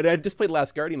like, oh, and I just played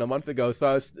Last Guardian a month ago,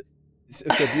 so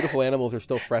beautiful animals are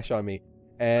still fresh on me.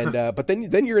 And but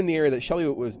then you're in the area that Shelly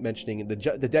was mentioning, the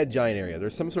dead giant area.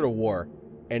 There's some sort of war,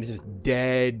 and it's just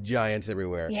dead giants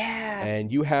everywhere. Yeah.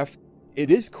 And it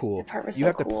is cool. That part was you so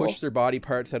have cool. to push their body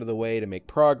parts out of the way to make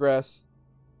progress,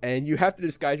 and you have to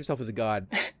disguise yourself as a god,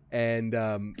 and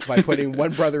by putting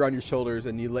one brother on your shoulders,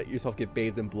 and you let yourself get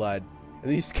bathed in blood, and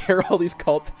then you scare all these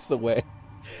cultists away,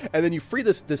 and then you free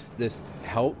this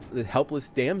helpless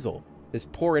damsel, this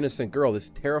poor innocent girl, this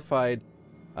terrified,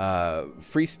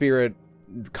 free spirit,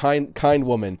 kind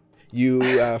woman.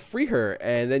 You free her,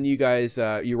 and then you guys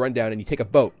you run down and you take a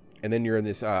boat, and then you're in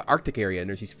this Arctic area, and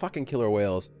there's these fucking killer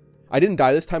whales. I didn't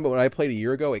die this time, but when I played a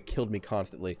year ago, it killed me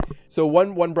constantly. So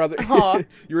one brother,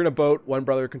 you're in a boat, one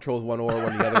brother controls one oar,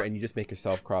 one the other, and you just make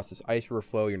yourself cross this ice river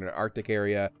flow. You're in an Arctic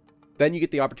area. Then you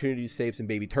get the opportunity to save some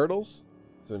baby turtles,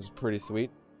 so it's pretty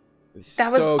sweet.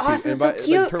 That was awesome, so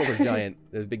cute. Turtles are giant.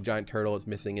 There's a big giant turtle. It's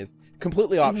missing. Is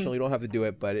completely optional. You don't have to do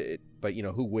it, but you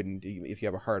know who wouldn't? If you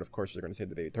have a heart, of course you're going to save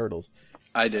the baby turtles.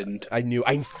 I didn't.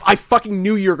 I fucking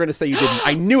knew you were going to say you didn't.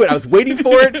 I knew it. I was waiting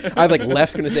for it. I was like,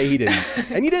 Left's going to say he didn't,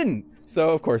 and you didn't. So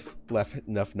of course, Left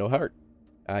no heart.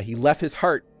 He left his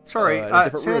heart. Sorry, in a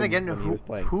different say that room again. when he was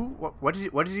playing. What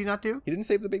did he not do? He didn't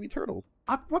save the baby turtles.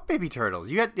 What baby turtles?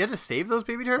 You had to save those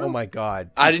baby turtles? Oh my god!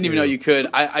 I didn't even know you could.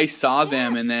 I saw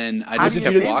them and then I just Did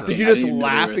kept you walking. Did you I just didn't know they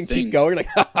laugh were a and thing. keep going? Like,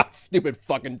 haha, stupid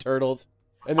fucking turtles.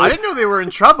 And I didn't know they were in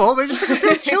trouble. They just they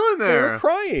were chilling They there. were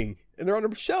crying, and they're on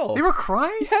a shell. They were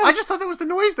crying? Yeah. I just thought that was the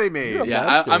noise they made. You're a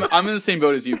Yeah, monster. I'm in the same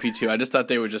boat as you, P2. I just thought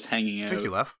they were just hanging out. Thank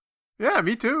you, Lef. Yeah,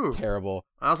 me too. Terrible,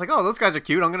 I was like, oh, those guys are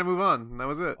cute. I'm going to move on. And that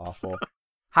was it. awful.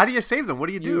 How do you save them? What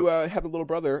do you do? You have a little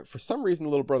brother. For some reason, a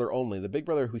little brother only. The big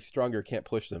brother who's stronger can't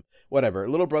push them. Whatever.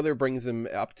 Little brother brings him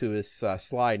up to his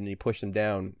slide, and he pushes him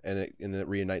down, and it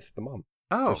reunites the mom.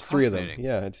 Oh, There's three of them. fascinating.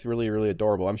 Yeah, it's really, really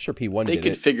adorable. I'm sure P1 They did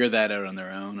could it. figure that out on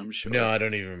their own, I'm sure. No, I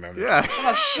don't even remember. Yeah.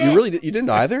 Oh shit! You didn't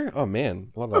either? Oh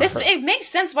man, It makes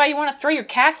sense why you want to throw your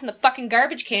cats in the fucking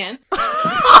garbage can.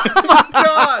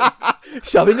 God!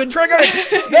 Shelby's been triggered.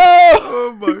 No.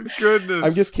 Oh my goodness.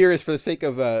 I'm just curious for the sake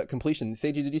of completion.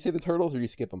 Seiji, did you say the turtles or did you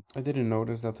skip them? I didn't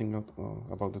notice nothing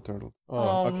about the turtle.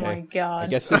 Oh okay. my god! I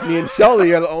guess just me and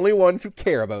Shelby are the only ones who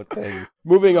care about things.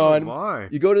 Moving on. Why?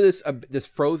 You go to this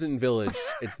frozen village.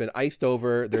 It's been iced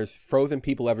over. There's frozen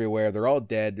people everywhere. They're all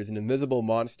dead. There's an invisible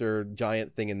monster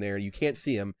giant thing in there. You can't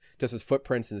see him, just his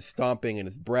footprints and his stomping and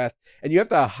his breath. And you have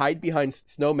to hide behind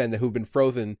snowmen who've been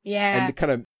frozen Yeah. and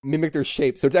kind of mimic their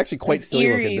shape. So it's actually quite It's silly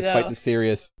eerie, looking despite though. the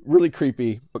serious. Really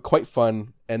creepy, but quite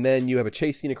fun. And then you have a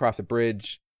chase scene across a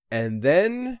bridge. And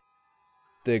then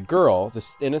the girl,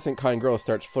 this innocent, kind girl,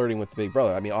 starts flirting with the big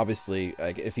brother. I mean, obviously,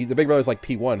 like if the big brother's like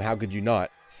P1, how could you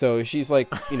not? So she's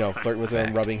like, flirting with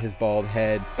him, rubbing his bald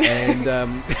head,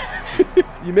 and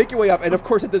you make your way up. And of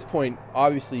course, at this point,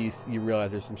 obviously, you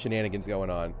realize there's some shenanigans going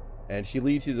on. And she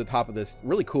leads you to the top of this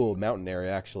really cool mountain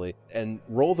area, actually, and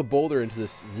rolls a boulder into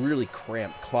this really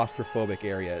cramped, claustrophobic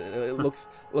area. It looks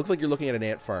like you're looking at an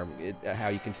ant farm. How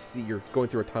you can see you're going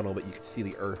through a tunnel, but you can see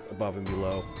the earth above and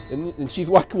below. And she's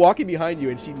walking behind you,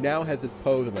 and she now has this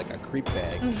pose of like a creep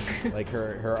bag. Like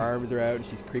her arms are out, and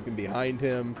she's creeping behind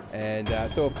him. And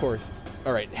so, of course,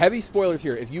 all right, heavy spoilers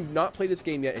here. If you've not played this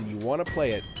game yet and you want to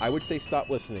play it, I would say stop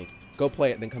listening. Go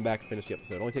play it, then come back and finish the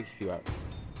episode. It only takes a few hours.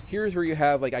 Here's where you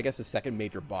have, like, I guess, a second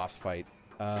major boss fight,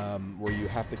 where you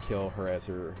have to kill her as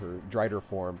her Drider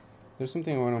form. There's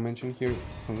something I want to mention here,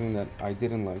 something that I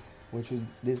didn't like, which is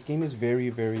this game is very,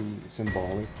 very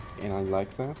symbolic, and I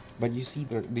like that. But you see,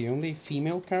 the only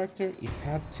female character, it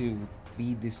had to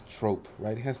be this trope,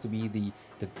 right? It has to be the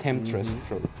temptress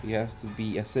trope. It has to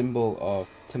be a symbol of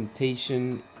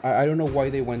temptation. I don't know why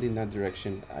they went in that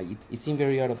direction. It seemed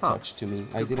very out of touch to me.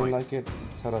 I didn't like it.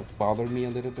 It sort of bothered me a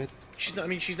little bit.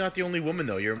 She's not the only woman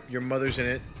though. Your mother's in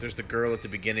it. There's the girl at the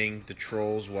beginning, the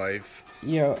troll's wife.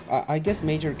 Yeah, I guess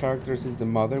major characters is the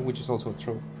mother, which is also a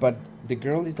trope. But the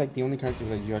girl is like the only character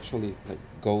that you actually like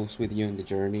goes with you in the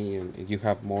journey, and you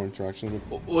have more interaction with.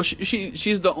 Well,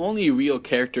 she's the only real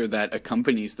character that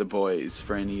accompanies the boys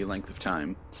for any length of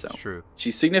time. So True.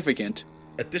 She's significant.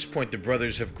 At this point, the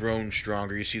brothers have grown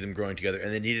stronger. You see them growing together,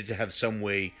 and they needed to have some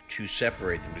way to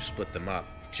separate them, to split them up,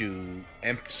 to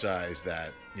emphasize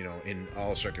that in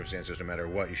all circumstances, no matter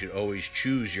what, you should always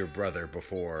choose your brother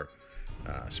before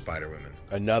Spider-Woman.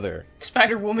 Another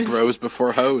Spider-Woman. Bros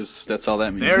before hoes. That's all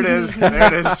that means. There it is. There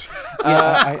it is.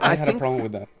 Yeah, I had a problem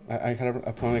with that. I had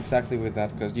a problem exactly with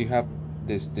that, because you have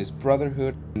this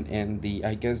brotherhood, and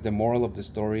I guess the moral of the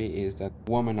story is that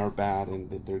women are bad and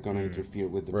that they're gonna interfere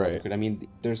with the brotherhood. I mean,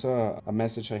 there's a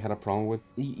message I had a problem with.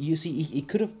 You see, it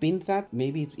could have been that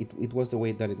maybe it was the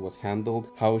way that it was handled,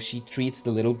 how she treats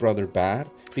the little brother bad,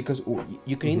 because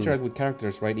you can interact with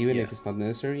characters, right, even if it's not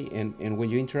necessary, and when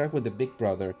you interact with the big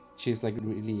brother, she's like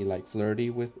really like flirty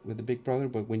with the big brother,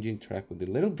 but when you interact with the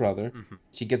little brother,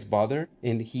 she gets bothered,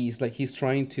 and he's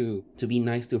trying to be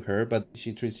nice to her, but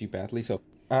she treats you badly. So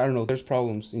I don't know, there's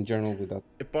problems in general with that.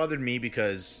 It bothered me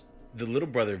because the little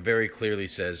brother very clearly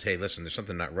says, hey, listen, there's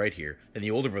something not right here, and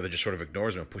the older brother just sort of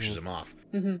ignores him and pushes him off.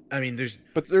 I mean, there's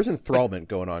enthrallment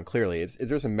going on. Clearly,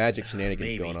 there's some magic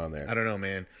shenanigans going on there. I don't know,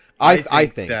 man. I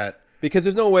think that. Because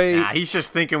there's no way. Nah, he's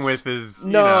just thinking with his.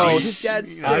 His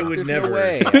dad's sick. I would never. No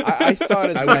way. I saw it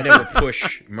as I would never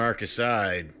push Mark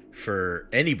aside for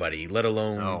anybody, let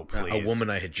alone a woman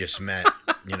I had just met.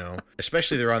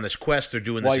 Especially they're on this quest. They're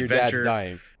doing while this your adventure. Dad's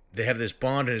dying. They have this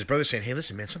bond, and his brother's saying, "Hey,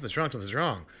 listen, man, something's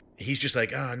wrong." He's just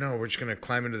like, "Oh no, we're just gonna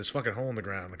climb into this fucking hole in the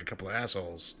ground like a couple of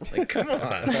assholes." Like, come on.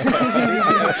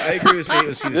 I agree with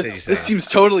Steve. This seems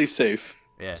totally safe.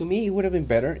 Yeah. To me, it would have been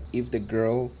better if the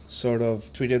girl sort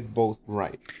of treated both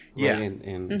right? Yeah.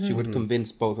 And she would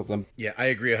convince both of them. Yeah, I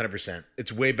agree 100%.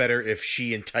 It's way better if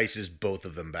she entices both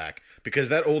of them back. Because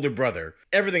that older brother,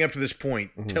 everything up to this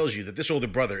point tells you that this older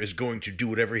brother is going to do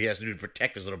whatever he has to do to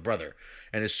protect his little brother.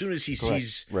 And as soon as he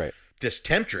sees this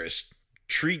temptress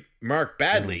treat Mark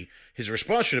badly, his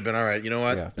response should have been, all right, you know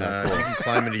what? You can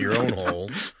climb into your own hole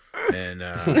and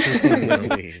I'm going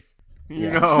to leave.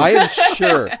 Yeah. No.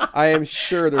 I am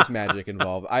sure there's magic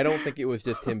involved. I don't think it was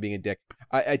just him being a dick.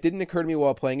 It didn't occur to me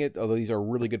while playing it, although these are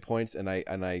really good points, and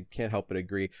I can't help but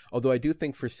agree. Although I do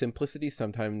think for simplicity,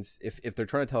 sometimes if they're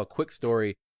trying to tell a quick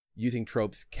story, using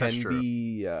tropes can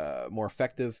be more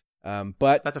effective.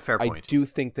 But that's a fair point. I do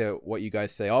think that what you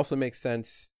guys say also makes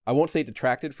sense. I won't say it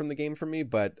detracted from the game for me,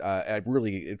 but it's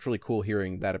really cool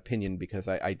hearing that opinion, because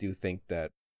I do think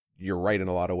that you're right in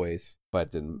a lot of ways, but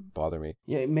it didn't bother me.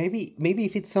 Yeah, maybe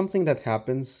if it's something that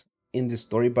happens in the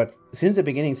story, but since the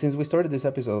beginning, since we started this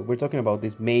episode, we're talking about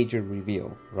this major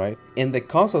reveal, right? And the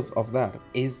cause of that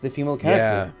is the female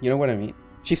character. Yeah. You know what I mean?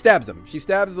 She stabs him. She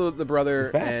stabs the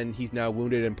brother, and he's now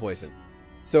wounded and poisoned.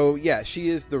 So yeah, she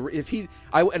is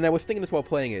I was thinking this while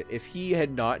playing it. If he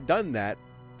had not done that,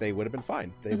 they would have been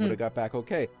fine. They would have got back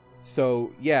okay.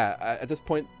 So yeah, at this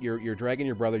point, you're dragging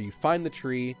your brother. You find the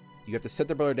tree. You have to set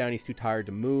the brother down. He's too tired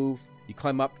to move. You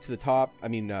climb up to the top.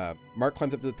 Mark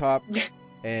climbs up to the top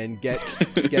and gets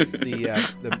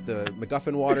the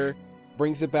MacGuffin water,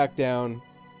 brings it back down.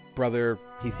 Brother,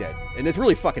 he's dead, and it's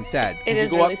really fucking sad. It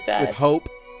is really sad. With hope,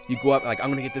 you go up like I'm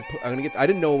gonna get. I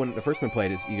didn't know when the first one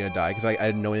played is you're gonna die, because I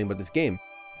didn't know anything about this game.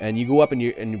 And you go up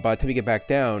and by the time you get back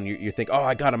down, you think, oh,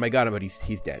 I got him, but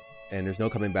he's dead, and there's no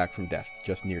coming back from death,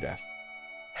 just near death.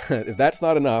 If that's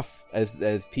not enough, as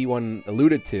P1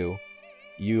 alluded to,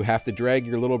 you have to drag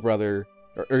your little brother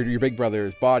or your big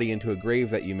brother's body into a grave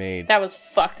that you made. That was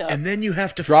fucked up. And then you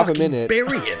have to drop him in it,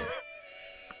 bury him.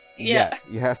 Yeah,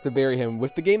 you have to bury him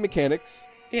with the game mechanics.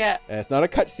 Yeah, it's not a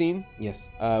cutscene. Yes,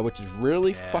 which is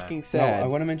really fucking sad. No, I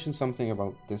want to mention something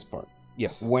about this part.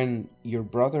 Yes, when your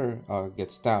brother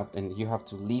gets stabbed and you have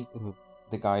to leave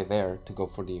the guy there to go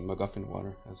for the MacGuffin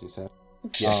water, as you said.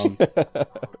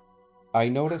 I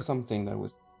noticed something that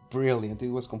was brilliant.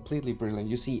 It was completely brilliant.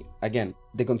 You see, again,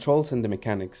 the controls and the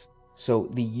mechanics. So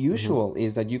the usual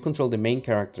is that you control the main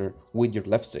character with your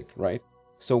left stick, right?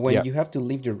 So when you have to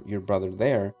leave your brother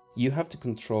there, you have to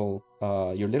control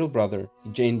your little brother,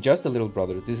 just the little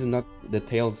brother. This is not the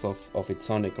Tales of its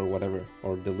Sonic or whatever,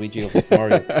 or the Luigi of its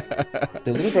Mario.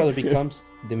 The little brother becomes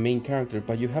the main character,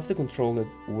 but you have to control it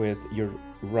with your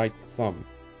right thumb,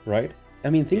 right? I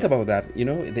mean, think about that.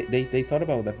 They thought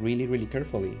about that really, really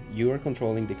carefully. You are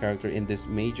controlling the character in this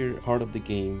major part of the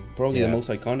game, probably the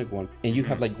most iconic one, and you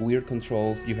have like weird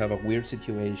controls. You have a weird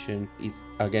situation. It's,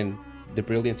 again, the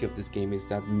brilliancy of this game is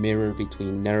that mirror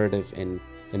between narrative and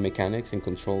mechanics and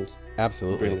controls.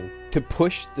 Absolutely. Brilliant.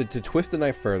 To twist the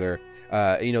knife further,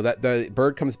 that the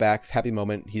bird comes back, happy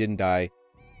moment, he didn't die,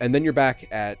 and then you're back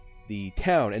at the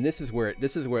town, and this is where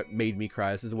it made me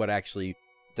cry. This is what actually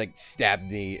stabbed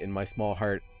me in my small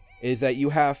heart, is that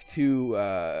you have to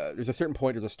there's a certain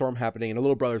point, there's a storm happening and a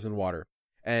little brother's in water,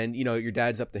 and your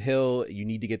dad's up the hill, you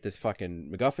need to get this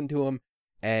fucking MacGuffin to him,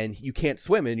 and you can't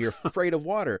swim and you're afraid of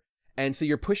water, And so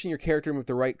you're pushing your character with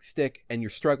the right stick and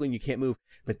you're struggling, you can't move.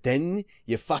 But then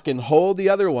you fucking hold the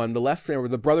other one, the left hand where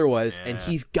the brother was, and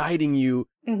he's guiding you,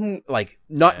 like,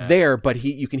 not there, but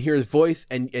you can hear his voice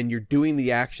and you're doing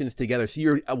the actions together. So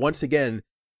you're, once again,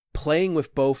 playing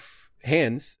with both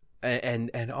hands. And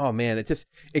oh man,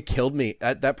 it killed me.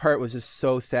 That part was just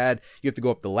so sad. You have to go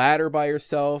up the ladder by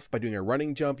yourself by doing a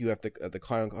running jump. You have to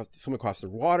swim across the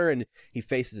water, and he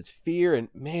faces its fear. And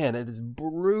man, it is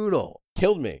brutal.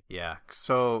 Killed me. Yeah.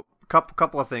 So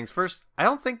couple of things. First,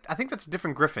 I think that's a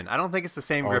different Griffin. I don't think it's the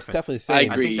same Griffin. It's definitely the same.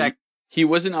 I agree. He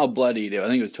wasn't all bloodied. I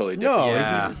think it was totally different. No,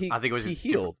 yeah, I think it was he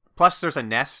healed. Plus, there's a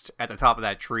nest at the top of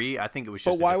that tree. I think it was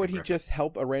just. But why would he just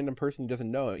help a random person who doesn't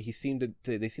know? They seem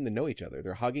to know each other.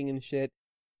 They're hugging and shit.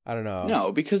 I don't know.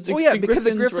 No, because the because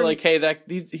the Griffins were like, "Hey,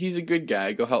 he's a good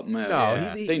guy. Go help him out."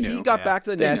 No, they knew. He got back to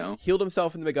the nest, healed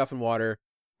himself in the MacGuffin water,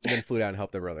 and then flew down and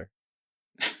helped their brother.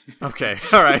 Okay,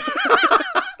 all right.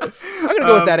 I'm gonna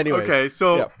go with that anyway. Okay,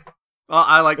 so well,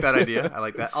 I like that idea. I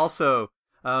like that. Also,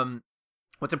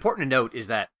 what's important to note is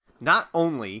that not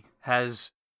only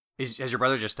has your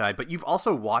brother just died, but you've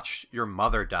also watched your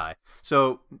mother die.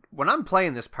 So when I'm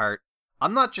playing this part,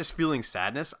 I'm not just feeling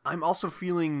sadness, I'm also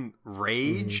feeling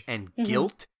rage and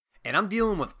guilt, and I'm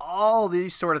dealing with all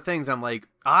these sort of things. I'm like,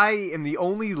 I am the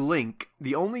only link,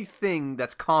 the only thing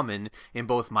that's common in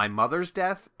both my mother's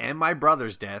death and my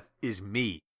brother's death is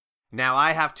me. Now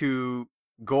I have to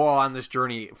go on this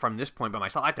journey from this point by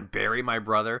myself. I have to bury my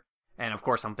brother, and of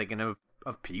course I'm thinking of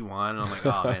P1, and I'm like,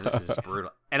 oh man, this is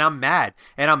brutal. And I'm mad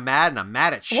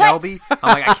at Shelby. I'm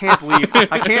like, I can't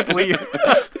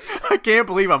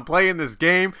believe I'm playing this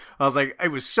game. I was like,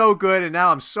 it was so good, and now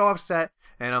I'm so upset.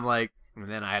 And I'm like, and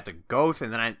then I have to go,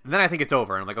 and then I think it's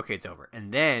over, and I'm like, okay, it's over.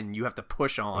 And then you have to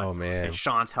push on. Oh man. And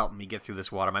Sean's helping me get through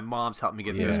this water. My mom's helping me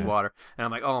get through this water, and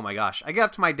I'm like, oh my gosh. I get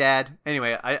up to my dad.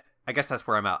 Anyway, I guess that's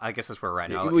where I'm at. I guess that's where we're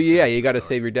at now. Well, yeah, you got to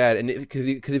save your dad, and because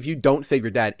if you don't save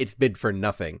your dad, it's bid for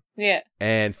nothing. Yeah.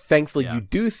 And thankfully, you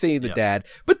do save the dad.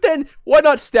 But then, why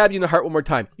not stab you in the heart one more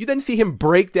time? You then see him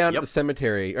break down at the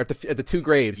cemetery or at the two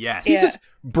graves. Yes. He's just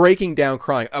breaking down,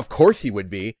 crying. Of course, he would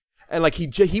be. And like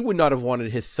he would not have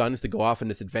wanted his sons to go off on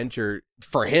this adventure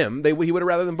for him. He would have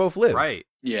rather them both live. Right.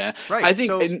 Yeah. Right. I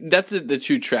think and that's the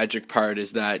true tragic part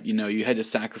is that, you had to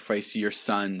sacrifice your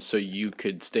son so you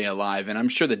could stay alive. And I'm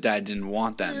sure the dad didn't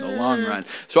want that in the long run.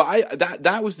 So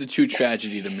that was the true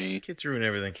tragedy to me. Kids ruin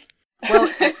everything.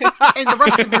 Well, and the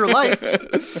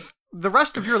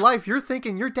rest of your life, you're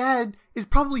thinking your dad is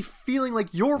probably feeling like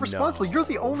you're responsible. No. You're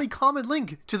the only common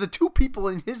link to the two people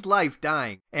in his life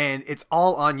dying, and it's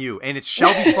all on you. And it's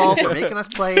Shelby's fault for making us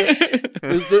play it.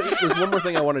 There's one more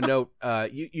thing I want to note.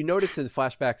 You notice in the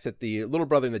flashbacks that the little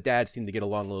brother and the dad seem to get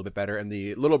along a little bit better, and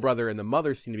the little brother and the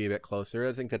mother seem to be a bit closer.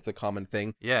 I think that's a common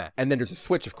thing. Yeah. And then there's a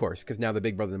switch, of course, because now the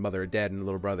big brother and the mother are dead, and the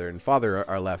little brother and father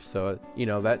are left. So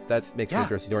that makes an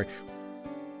interesting story.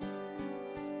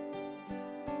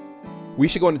 We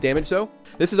should go into damage, though.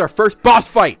 This is our first boss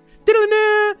fight.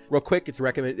 Real quick, it's a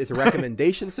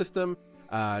recommendation system.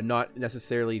 Not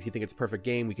necessarily if you think it's a perfect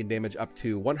game. We can damage up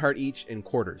to 1 heart each in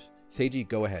quarters. Seiji,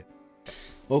 go ahead.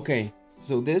 Okay,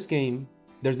 so this game,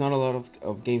 there's not a lot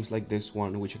of games like this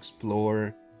one which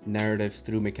explore narrative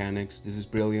through mechanics. This is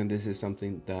brilliant. This is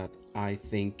something that I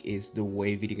think is the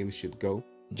way video games should go.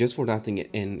 Just for that thing,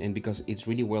 and because it's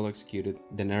really well executed,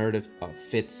 the narrative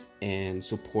fits and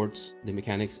supports the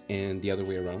mechanics and the other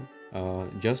way around.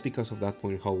 Just because of that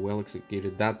point, how well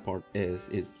executed that part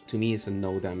is, to me, is a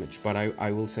no damage. But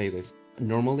I will say this.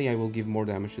 Normally, I will give more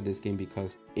damage to this game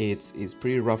because it's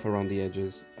pretty rough around the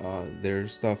edges.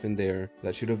 There's stuff in there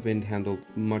that should have been handled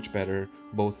much better,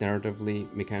 both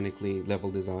narratively, mechanically, level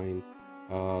design.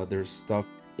 There's stuff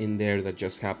in there that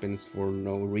just happens for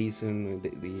no reason.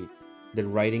 The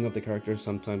writing of the characters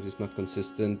sometimes is not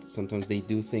consistent. Sometimes they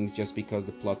do things just because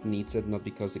the plot needs it, not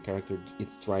because the character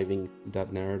is driving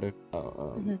that narrative.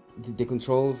 The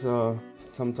controls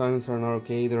sometimes are not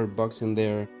okay. There are bugs in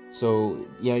there. So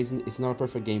yeah, it's not a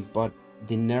perfect game, but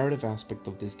the narrative aspect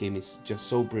of this game is just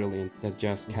so brilliant that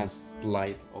just casts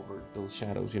light over those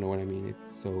shadows. You know what I mean?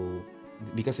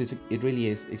 Because it really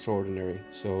is extraordinary.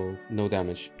 So no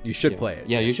damage. You should play it.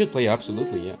 Yeah, you should play it.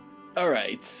 Absolutely. Yeah. All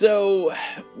right, so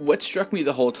what struck me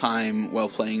the whole time while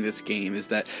playing this game is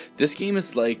that this game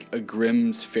is like a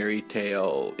Grimm's fairy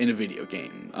tale in a video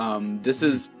game. This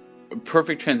is a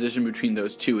perfect transition between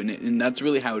those two, and that's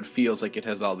really how it feels. Like it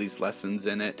has all these lessons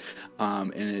in it,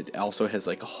 and it also has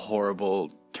like a horrible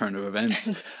turn of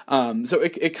events. So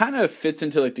it kind of fits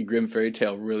into like the Grimm fairy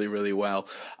tale really, really well.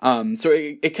 So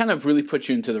it kind of really puts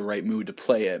you into the right mood to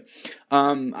play it.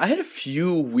 I had a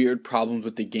few weird problems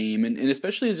with the game, and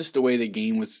especially just the way the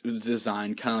game was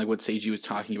designed, kind of like what Seiji was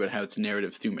talking about, how it's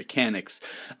narrative through mechanics.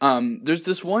 There's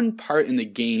this one part in the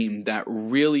game that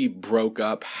really broke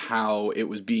up how it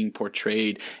was being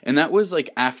portrayed, and that was like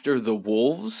after the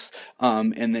wolves,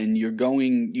 and then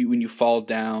when you fall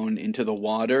down into the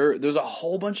water, there's a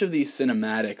whole bunch of these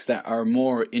cinematics that are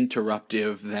more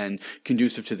interruptive than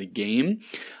conducive to the game.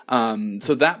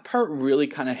 So that part really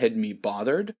kind of had me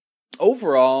bothered.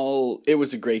 Overall, it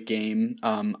was a great game.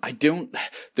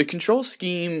 The control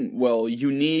scheme, well,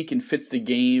 unique and fits the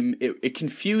game. It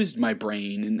confused my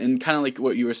brain, and kind of like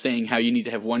what you were saying, how you need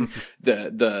to have one,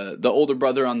 the older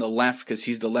brother on the left because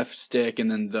he's the left stick,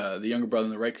 and then the younger brother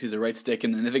on the right because he's the right stick,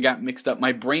 and then if it got mixed up,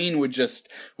 my brain would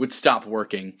stop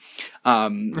working.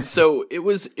 So it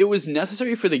was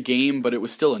necessary for the game, but it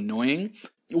was still annoying.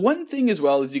 One thing as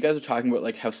well is you guys were talking about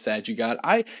like how sad you got.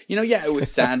 It was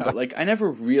sad, but like I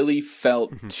never really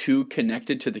felt too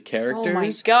connected to the characters. Oh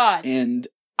my god. And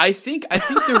I think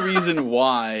the reason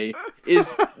why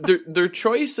is their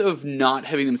choice of not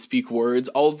having them speak words,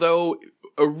 although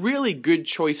a really good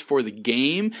choice for the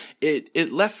game,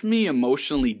 it left me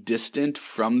emotionally distant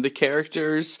from the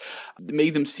characters. It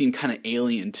made them seem kind of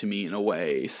alien to me in a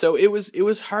way. So it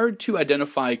was hard to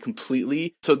identify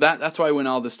completely. So that's why when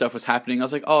all this stuff was happening, I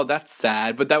was like, oh, that's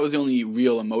sad. But that was the only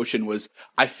real emotion, was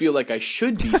I feel like I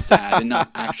should be sad and not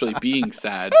actually being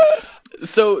sad.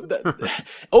 So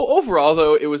overall,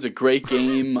 though, it was a great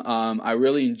game. I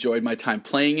really enjoyed my time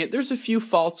playing it. There's a few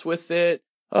faults with it.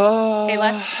 Hey,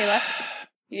 left.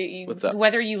 What's up?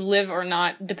 Whether you live or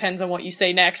not depends on what you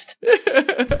say next.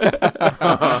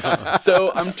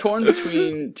 So I'm torn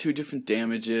between two different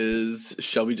damages.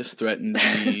 Shelby just threatened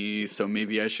me, so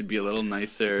maybe I should be a little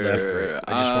nicer.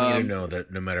 I just want you to know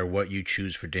that no matter what you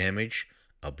choose for damage,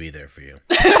 I'll be there for you.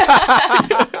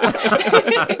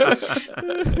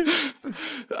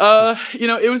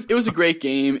 It was a great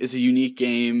game. It's a unique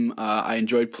game. I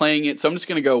enjoyed playing it, so I'm just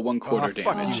gonna go 1/4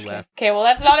 damage. Okay, well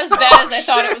that's not as bad as I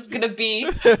thought it was gonna be.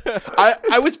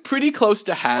 I was pretty close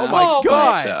to half. Oh my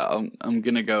god! But, I'm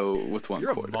gonna go with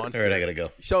 1/4. All right, I gotta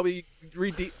go. Shelby,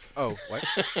 oh, what?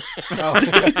 Oh.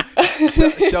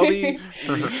 Shelby,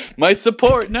 my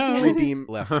support. No, redeem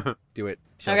left. Do it.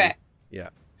 Shelby. Okay. Yeah.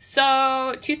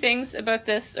 So, two things about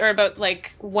this, or about,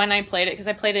 like, when I played it, because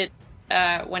I played it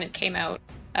when it came out,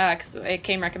 because it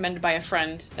came recommended by a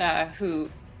friend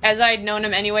who, as I'd known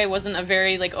him anyway, wasn't a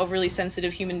very, like, overly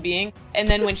sensitive human being. And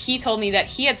then when he told me that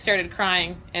he had started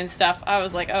crying and stuff, I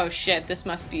was like, oh shit, this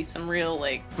must be some real,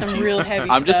 like, real heavy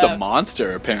stuff. I'm just a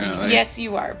monster, apparently. Yes,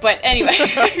 you are. But anyway.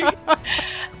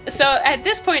 So, at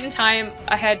this point in time,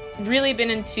 I had really been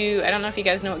into, I don't know if you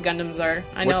guys know what Gundams are.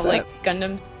 I know, like,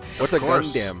 Gundams. What's a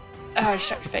Gundam? Oh,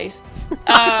 shut your face.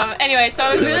 Anyway, so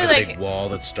I was really like a like... big wall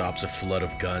that stops a flood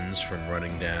of guns from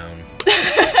running down.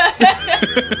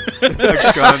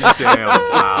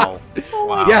 Gundam.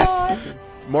 Wow. Yes!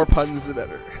 More puns, the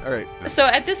better. All right. So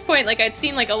at this point, like, I'd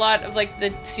seen, like, a lot of, like,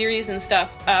 the series and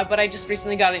stuff, but I just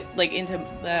recently got, like, into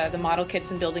the model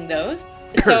kits and building those.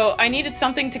 So I needed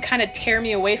something to kind of tear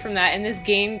me away from that, and this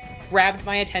game grabbed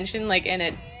my attention, like, and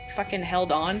it fucking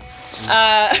held on.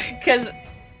 Because...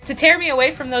 to tear me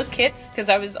away from those kits, because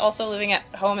I was also living at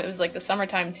home, it was like the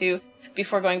summertime too,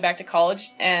 before going back to college,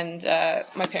 and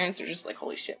my parents are just like,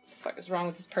 holy shit, what the fuck is wrong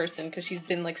with this person? Because she's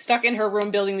been like stuck in her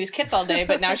room building these kits all day,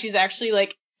 but now she's actually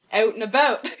like out and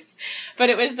about.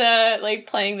 But it was like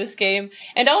playing this game.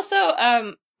 And also,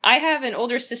 I have an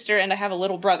older sister and I have a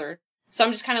little brother. So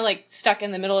I'm just kind of like stuck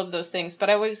in the middle of those things, but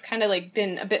I always kind of like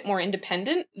been a bit more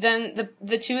independent than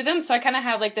the two of them. So I kind of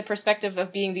have like the perspective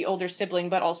of being the older sibling,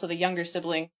 but also the younger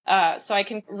sibling. So I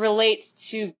can relate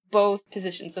to both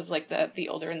positions of like the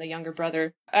older and the younger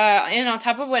brother. And on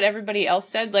top of what everybody else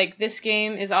said, like this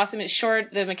game is awesome. It's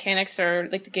short. The mechanics are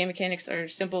like the game mechanics are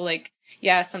simple. Like,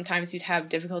 yeah, sometimes you'd have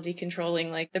difficulty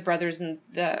controlling like the brothers and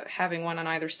having one on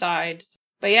either side.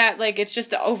 But yeah, like it's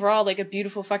just overall like a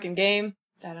beautiful fucking game.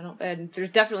 I don't know, and there's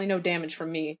definitely no damage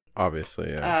from me. Obviously,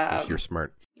 yeah. You're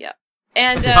smart. Yeah,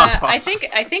 and I think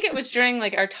it was during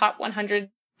like our top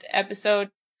 100 episode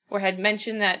where I had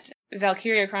mentioned that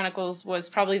Valkyria Chronicles was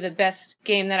probably the best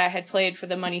game that I had played for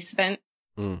the money spent.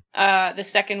 The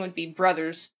second would be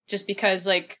Brothers, just because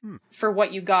like for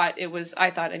what you got, it was,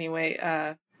 I thought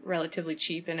anyway, relatively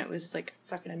cheap, and it was like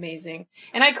fucking amazing.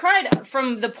 And I cried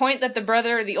from the point that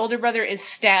the older brother is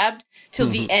stabbed till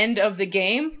the end of the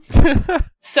game.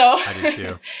 So I did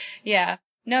too. Yeah.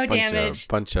 No damage.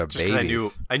 Bunch of Just 'cause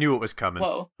babies. I knew it was coming.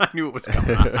 Whoa. I knew it was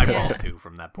coming. I Yeah. fall too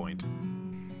from that point.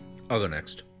 I'll go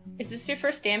next. Is this your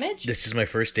first damage? This is my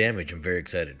first damage. I'm very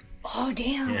excited. Oh,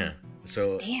 damn. Yeah.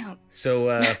 So Damn.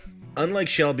 unlike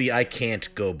Shelby, I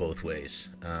can't go both ways.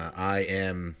 I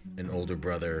am an older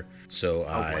brother, so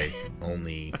I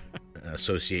only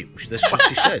associate. That's what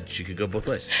she said. She could go both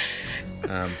ways.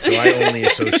 So I only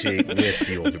associate with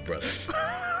the older brother.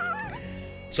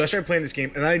 So I started playing this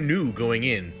game, and I knew going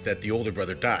in that the older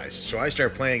brother dies. So I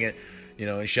started playing it,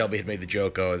 and Shelby had made the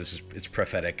joke, "Oh, it's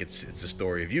prophetic. It's the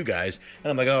story of you guys."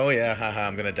 And I'm like, "Oh yeah, haha,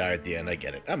 I'm gonna die at the end. I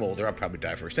get it. I'm older. I'll probably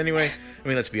die first anyway. I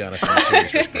mean, let's be honest. I'm a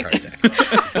serious risk for heart attack."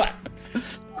 But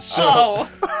so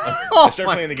I start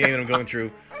playing the game, and I'm going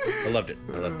through. I loved it.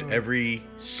 I loved every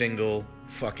single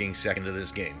fucking second of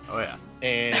this game. Oh yeah.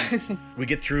 And we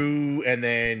get through, and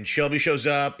then Shelby shows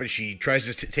up, and she tries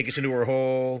to take us into her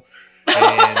hole.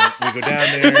 And we go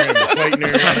down there, and we're fighting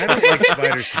her. And I don't like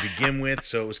spiders to begin with,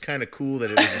 so it was kind of cool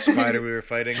that it was a spider we were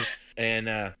fighting. And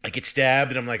I get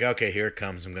stabbed, and I'm like, okay, here it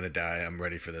comes. I'm going to die. I'm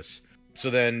ready for this. So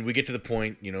then we get to the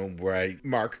point, where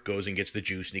Mark goes and gets the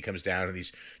juice, and he comes down, and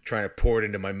he's trying to pour it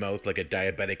into my mouth like a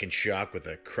diabetic in shock with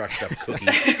a crushed up cookie.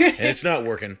 And it's not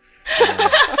working.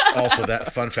 Also,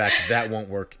 that fun fact, that won't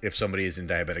work if somebody is in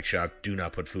diabetic shock. Do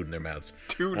not put food in their mouths.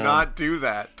 Do not do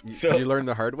that. So Did you learn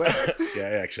the hard way? Yeah,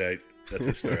 actually, that's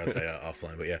a story I'll tell you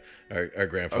offline. But yeah, our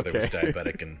grandfather was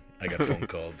diabetic, and I got phone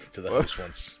called to the house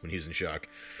once when he was in shock.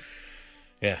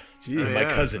 Yeah, and my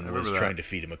cousin was trying to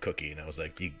feed him a cookie, and I was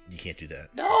like, "You can't do that.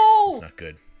 No! It's not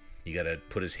good. You got to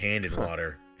put his hand in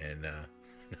water." And no.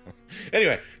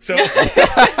 Anyway, so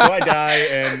I die,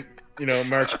 and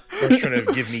Mark's trying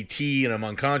to give me tea, and I'm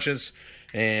unconscious,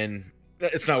 and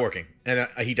it's not working, and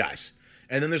he dies.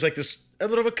 And then there's like a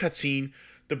little of a cutscene.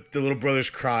 The little brother's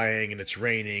crying, and it's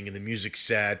raining, and the music's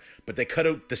sad, but they cut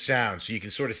out the sound, so you can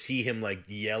sort of see him like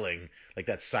yelling, like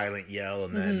that silent yell,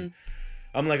 and then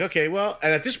I'm like, okay, well,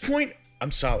 and at this point,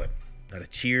 I'm solid. Not a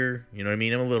tear, you know what I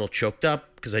mean? I'm a little choked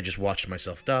up because I just watched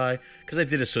myself die, because I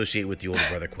did associate with the older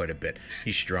brother quite a bit.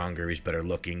 He's stronger, he's better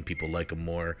looking, people like him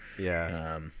more.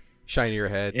 Yeah. Shinier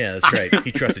head. Yeah, that's right.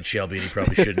 He trusted Shelby, and he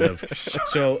probably shouldn't have.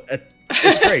 So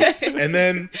it's great. And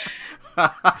then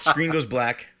the screen goes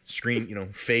black.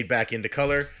 Fade back into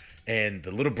color, and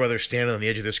the little brother's standing on the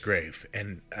edge of this grave,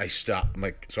 and I stop.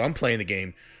 I'm playing the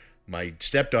game. My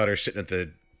stepdaughter's sitting at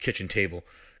the kitchen table.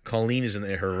 Colleen is in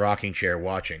her rocking chair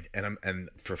watching, and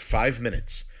for 5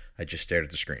 minutes I just stared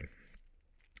at the screen,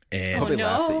 and Probably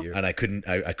laughed at you. And I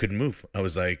couldn't move. I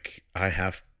was like, I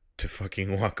have to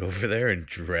fucking walk over there and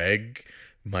drag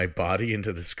my body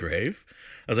into this grave.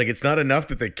 I was like, it's not enough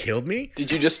that they killed me.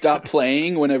 Did you just stop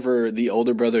playing whenever the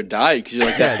older brother died? Because you're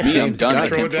like, that's me, I'm done. I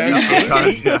Throw can't it play down. now.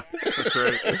 Yeah, that's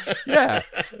right. Yeah.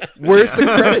 Where's the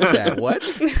credits at? What?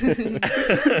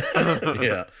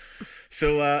 Yeah.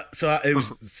 So it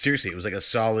was seriously, it was like a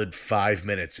solid 5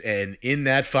 minutes, and in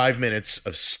that 5 minutes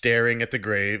of staring at the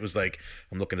grave, it was like,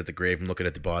 I'm looking at the grave, I'm looking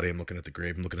at the body, I'm looking at the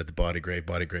grave, I'm looking at the body, grave,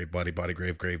 body, grave, body, body,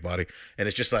 grave, grave, body, and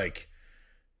it's just like,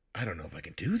 I don't know if I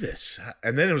can do this.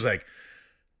 And then it was like,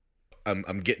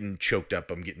 I'm getting choked up,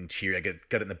 I'm getting teary, I got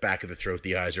it in the back of the throat,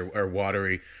 the eyes are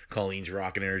watery, Colleen's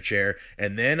rocking in her chair,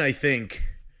 and then I think,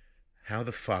 how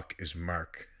the fuck is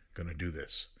Mark gonna do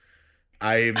this?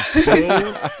 I am so,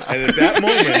 and at that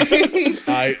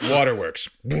moment, waterworks,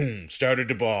 boom, started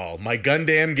to ball. My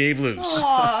Gundam gave loose.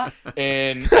 Aww.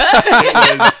 And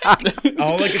it was,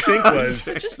 all I could think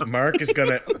was, Mark is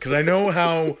gonna, because I know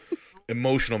how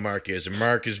emotional Mark is, and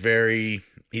Mark is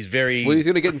he's very... Well, he's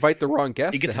going to invite the wrong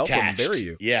guest He gets to help attached. him bury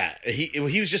you. Yeah, he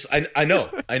was just. I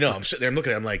know. I'm sitting there. I'm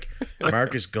looking at him like,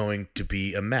 Mark is going to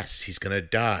be a mess. He's gonna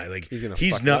die. Like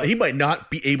fuck not. up. He might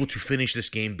not be able to finish this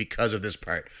game because of this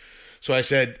part. So I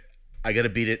said, I gotta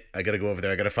beat it. I gotta go over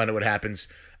there. I gotta find out what happens.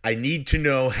 I need to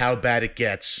know how bad it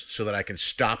gets so that I can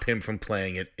stop him from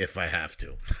playing it if I have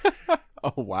to.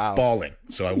 Oh, wow. Bawling.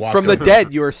 So I walked From the over.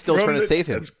 dead, you are still From trying to save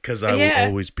him. That's because I Yeah. will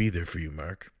always be there for you,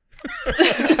 Mark. So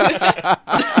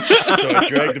I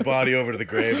dragged the body over to the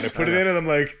grave, and I put it in, and I'm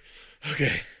like,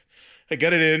 okay, I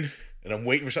got it in, and I'm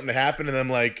waiting for something to happen, and I'm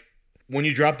like, when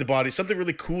you drop the body, something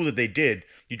really cool that they did,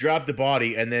 you drop the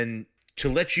body, and then to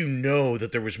let you know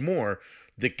that there was more,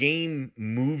 the game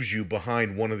moves you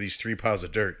behind one of these 3 piles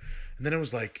of dirt. And then I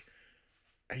was like,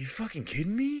 are you fucking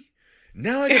kidding me?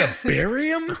 Now I gotta bury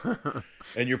him?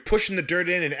 And you're pushing the dirt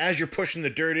in, and as you're pushing the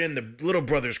dirt in, the little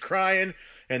brother's crying,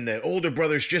 and the older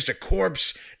brother's just a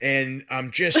corpse, and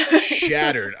I'm just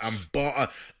shattered.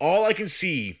 All I can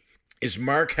see is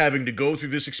Mark having to go through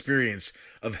this experience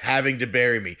of having to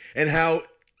bury me, and how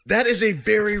that is a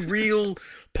very real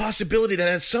possibility that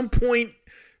at some point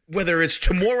whether it's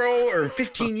tomorrow or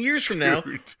 15 years from now,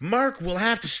 Mark will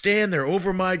have to stand there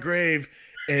over my grave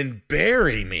and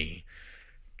bury me.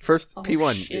 First,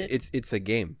 P1, it's a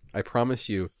game. I promise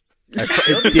you.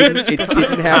 It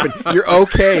didn't happen. You're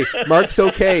okay. Mark's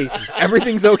okay.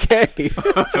 Everything's okay.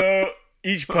 So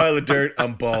each pile of dirt,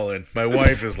 I'm bawling. My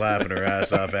wife is laughing her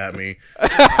ass off at me. My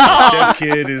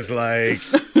stepkid is like,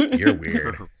 "You're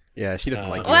weird." Yeah, she doesn't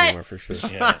like you anymore for sure.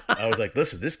 Yeah, I was like,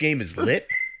 "Listen, this game is lit,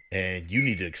 and you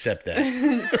need to accept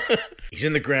that." He's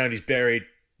in the ground. He's buried.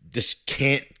 This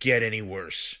can't get any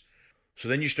worse. So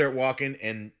then you start walking,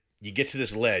 and you get to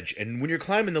this ledge. And when you're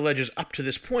climbing the ledges up to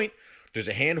this point, there's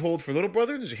a handhold for little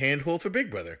brother, and there's a handhold for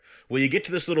big brother. Well, you get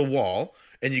to this little wall,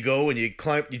 and you go and you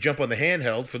climb, you jump on the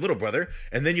handheld for little brother,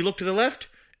 and then you look to the left,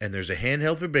 and there's a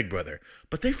handheld for big brother.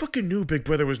 But they fucking knew big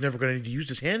brother was never going to need to use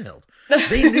this handheld.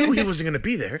 They knew he wasn't going to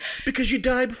be there because you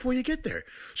die before you get there.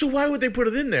 So why would they put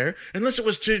it in there unless it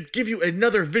was to give you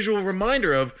another visual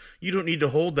reminder of you don't need to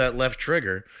hold that left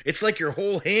trigger. It's like your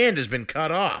whole hand has been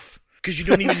cut off because you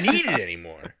don't even need it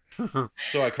anymore.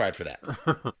 So I cried for that.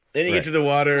 Then you get to the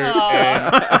water, and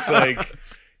it's like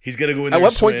he's gonna go in there. At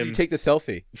what point swim. did you take the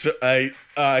selfie? So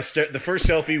the first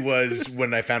selfie was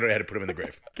when I found out I had to put him in the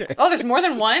grave. Okay. Oh, there's more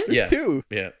than one? Yeah. Two.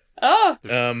 Yeah. Oh.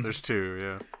 There's two,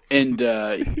 yeah. And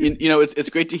you know, it's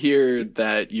great to hear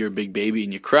that you're a big baby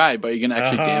and you cried, but you're gonna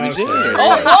actually damage it. sorry.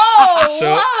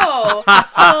 Oh, whoa!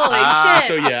 Holy shit!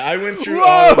 So yeah, I went through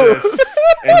all of this,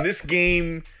 and this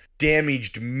game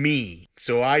damaged me.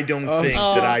 So I don't think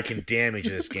that I can damage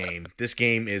this game. This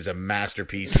game is a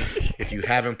masterpiece. If you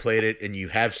haven't played it and you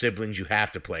have siblings, you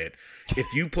have to play it. If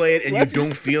you play it and you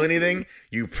don't feel anything,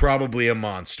 you're probably a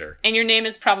monster. And your name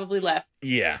is probably Left.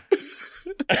 Yeah.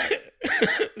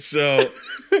 So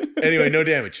anyway, no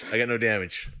damage. I got no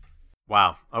damage.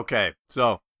 Wow. Okay.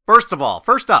 So, first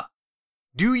up,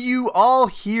 do you all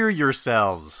hear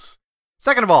yourselves?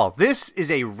 Second of all, this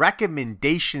is a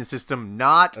recommendation system,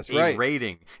 not a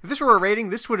rating. If this were a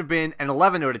rating, this would have been an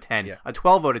 11 out of 10, a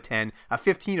 12 out of 10, a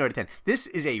 15 out of 10. This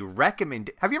is a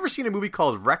Have you ever seen a movie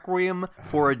called Requiem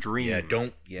for a Dream? Yeah,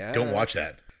 don't watch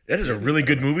that. That is a really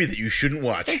good movie that you shouldn't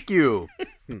watch. Thank you.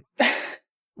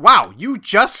 Wow, you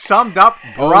just summed up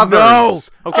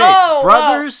Brothers. Oh, no. Okay,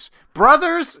 Brothers. Wow.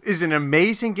 Brothers is an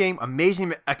amazing game,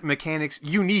 amazing mechanics,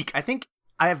 unique. I think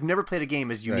I have never played a game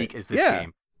as unique as this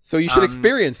game. So you should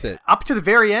experience it. Up to the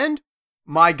very end,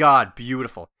 my God,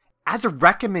 beautiful. As a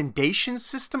recommendation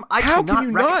system, How can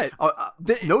you not?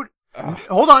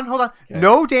 Hold on. Okay.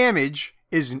 No damage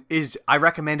is I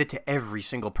recommend it to every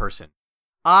single person.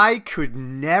 I could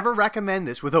never recommend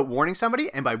this without warning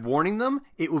somebody, and by warning them,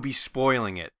 it would be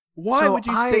spoiling it. Why would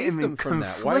you save them from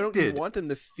that? Why don't you want them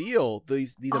to feel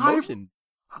these emotions?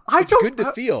 It's good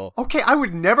to feel. Okay, I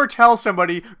would never tell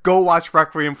somebody, go watch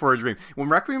Requiem for a Dream. When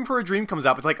Requiem for a Dream comes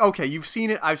up, it's like, okay, you've seen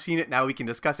it, I've seen it, now we can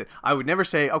discuss it. I would never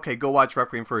say, okay, go watch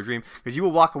Requiem for a Dream, because you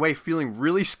will walk away feeling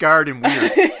really scarred and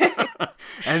weird.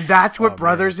 And that's what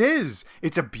Brothers is.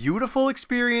 It's a beautiful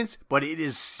experience, but it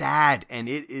is sad, and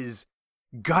it is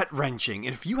gut-wrenching.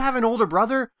 And if you have an older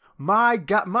brother, my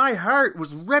God, my heart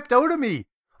was ripped out of me.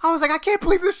 I was like, I can't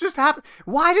believe this just happened.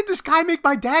 Why did this guy make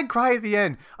my dad cry at the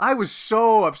end? I was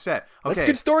so upset. Okay, that's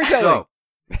good storytelling.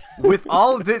 So, with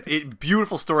all of this,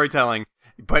 beautiful storytelling,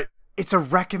 but it's a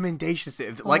recommendation.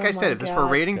 Like I said, if this were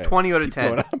rating 20 out of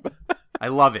 10, I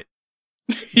love it.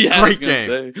 Yeah, great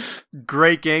game.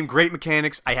 Great game, great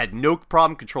mechanics. I had no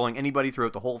problem controlling anybody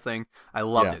throughout the whole thing. I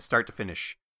loved it, start to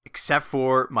finish, except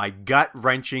for my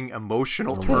gut-wrenching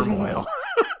emotional turmoil.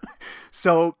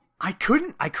 So I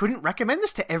couldn't recommend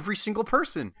this to every single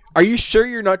person. Are you sure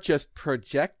you're not just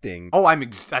projecting? Oh,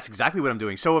 that's exactly what I'm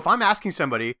doing. So if I'm asking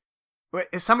somebody,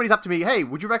 if somebody's up to me, hey,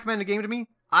 would you recommend a game to me?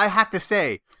 I have to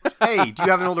say, A, do you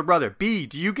have an older brother? B,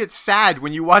 do you get sad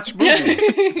when you watch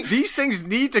movies? These things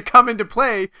need to come into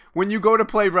play when you go to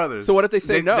play Brothers. So what if they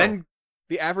say no? Then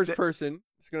the average person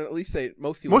is going to at least say,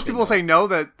 most people say no,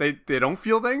 that they don't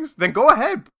feel things? Then go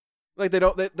ahead. Like they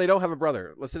don't have a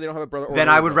brother. Let's say they don't have a brother. Then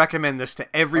I would recommend this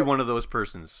to every one of those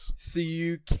persons. So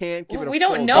you can't give it a full. We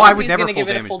don't know if he's going to give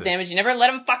it a full damage. You never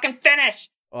let him fucking finish.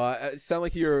 It sounds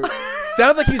like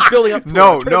he's building up to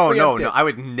No. I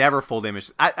would never full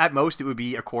damage. At most, it would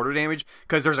be a quarter damage,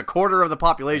 because there's a quarter of the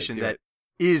population that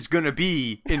is going to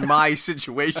be in my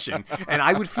situation. And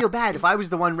I would feel bad if I was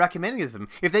the one recommending it to them.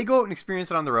 If they go out and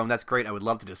experience it on their own, that's great. I would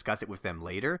love to discuss it with them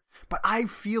later. But I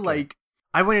feel like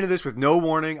I went into this with no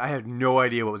warning. I had no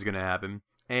idea what was going to happen.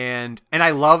 And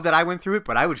I love that I went through it,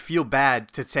 but I would feel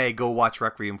bad to say, go watch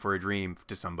Requiem for a Dream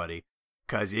to somebody,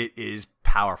 because it is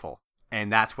powerful. And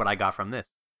that's what I got from this.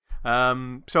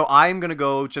 So I'm going to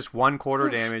go just 1/4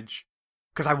 damage.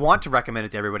 because I want to recommend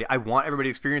it to everybody. I want everybody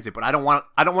to experience it, but I don't want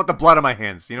the blood on my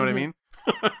hands. You know what I mean?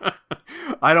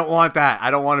 I don't want that.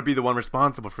 I don't want to be the one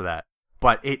responsible for that.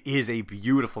 But it is a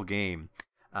beautiful game.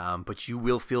 But you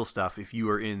will feel stuff if you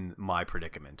are in my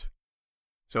predicament.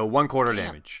 So 1/4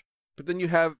 damage. But then you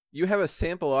have a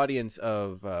sample audience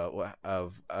of us.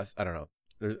 I don't know.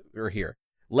 We're here.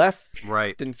 Left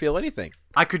didn't feel anything.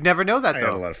 I could never know that, though. I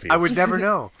got a lot of feels. I would never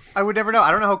know. I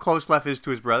don't know how close Left is to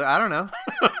his brother. I don't know.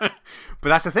 But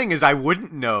that's the thing, is I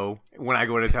wouldn't know when I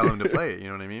go to tell him to play it. You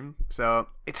know what I mean? So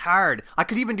it's hard. I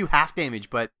could even do half damage,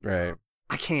 but I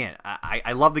can't.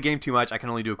 I love the game too much. I can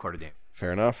only do 1/4 damage.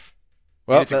 Fair enough.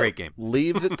 Well, and it's a great game.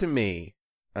 Leaves it to me.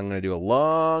 I'm going to do a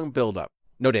long build-up.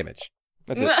 No damage.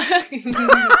 That's it.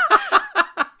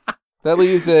 That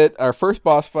leaves it, our first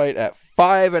boss fight, at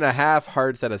 5.5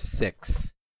 hearts out of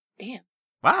 6. Damn.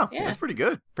 Wow, that's pretty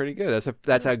good. Pretty good.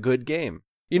 That's a good game.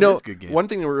 You know, a good game. One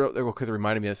thing that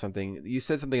reminded me of something. You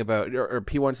said something about, or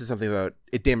P1 said something about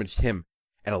it damaged him.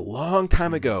 And a long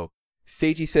time ago,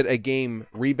 Seiji said a game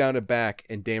rebounded back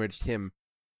and damaged him.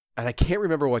 And I can't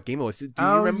remember what game it was. Do you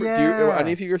remember? Yeah. Do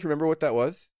any of you guys remember what that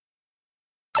was?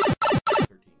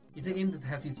 It's a game that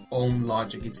has its own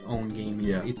logic, its own gaming.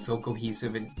 Yeah. It's so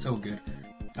cohesive and it's so good.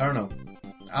 I don't know.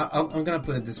 I'm gonna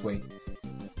put it this way.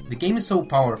 The game is so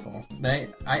powerful that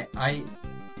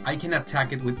I can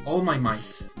attack it with all my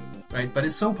might, right? But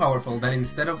it's so powerful that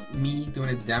instead of me doing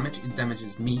it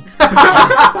damages me.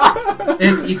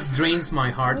 And it drains my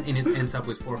heart and it ends up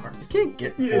with 4 hearts. Can't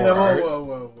get 4 hearts.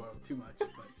 Whoa. Too much.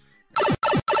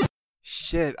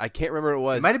 Shit, I can't remember what it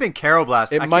was. It might have been Carol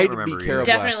Blast. It I might can't remember be either. Carol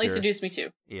Definitely Blaster. Seduced Me Too.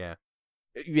 Yeah.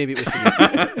 Maybe it was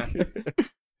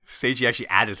Seiji actually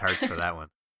added hearts for that one.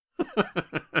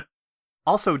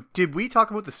 Also, did we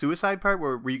talk about the suicide part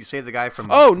where you save the guy from?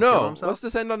 Oh from killing no! himself? Let's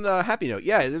just end on a happy note.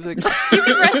 Yeah, there's like You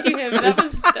can rescue him.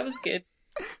 That was good.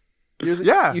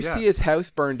 you see his house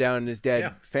burned down and his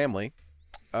dead family.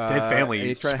 Dead family and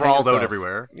he's trying to hang sprawled out himself.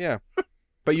 everywhere. Yeah,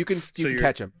 but you can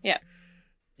catch him. Yeah.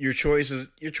 Your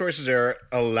choices are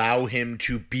allow him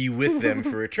to be with them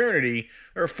for eternity,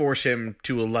 or force him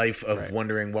to a life of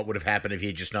wondering what would have happened if he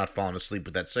had just not fallen asleep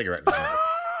with that cigarette in his mouth.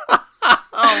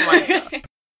 Oh my god.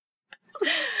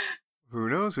 Who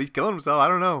knows? He's killing himself. I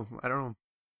don't know.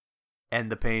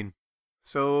 End the pain.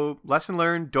 So, lesson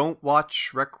learned, don't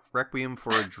watch Requiem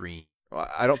for a Dream. Well,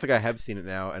 I don't think I have seen it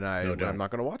now, and I'm not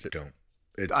going to watch it. Don't.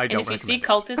 I don't And if you see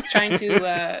recommend it. cultists trying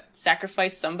to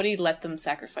sacrifice somebody, let them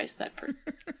sacrifice that person.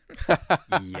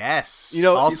 Yes. You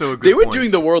know, also a good they were point.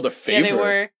 doing the world a favor. Yeah, they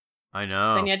were. I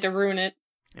know. Then you had to ruin it.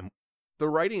 The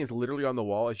writing is literally on the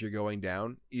wall as you're going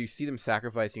down. You see them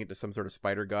sacrificing it to some sort of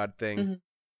spider god thing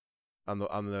on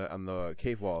the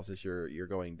cave walls as you're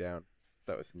going down.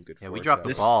 That was some good. Yeah, we dropped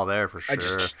the ball there for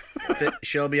sure.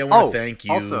 Shelby, I want to thank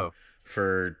you also,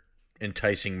 for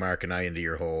enticing Mark and I into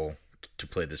your hole to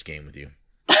play this game with you.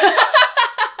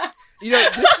 You know,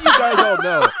 just so you guys all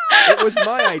know, it was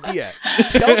my idea.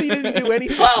 Shelby didn't do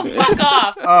anything. Whoa, fuck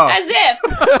off. Oh. As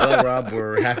if. Well, Rob,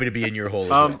 we're happy to be in your hole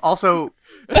as well. Also,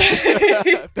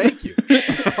 Thank you.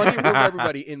 Plenty of room for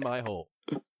everybody in my hole.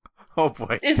 oh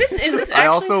boy. Is this actually I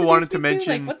also wanted to Seduce Me Too?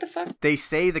 mention Like, what the fuck? they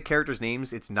say the characters'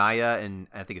 names. It's Naya and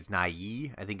I think it's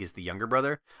Nai. I think is the younger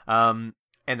brother. And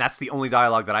that's the only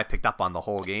dialogue that I picked up on the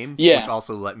whole game. Yeah. Which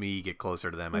also let me get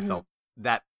closer to them. I felt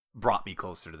that brought me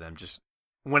closer to them. Just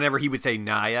whenever he would say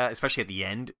Naya, especially at the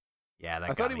end. Yeah, that I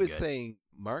got thought he me was good. saying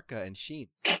Marka and Sheen.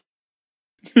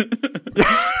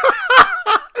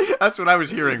 That's what I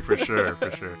was hearing for sure.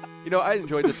 You know, I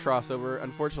enjoyed this crossover.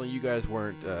 Unfortunately, you guys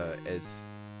weren't as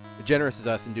generous as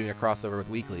us in doing a crossover with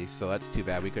Weeklies, so that's too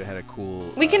bad. We could have had a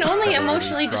cool. We can only double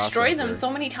emotionally release destroy them crossover. so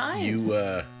many times.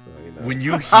 So, you know. When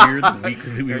you hear the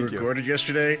weekly that we Thank you. recorded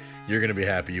yesterday, you're going to be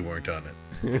happy you weren't on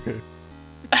it.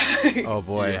 Oh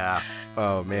boy. Yeah.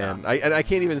 Oh man. I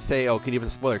can't even say. Oh, can you even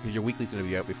spoiler because your Weekly's going to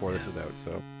be out before this is out.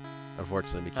 So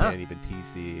unfortunately, we can't even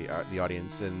tease the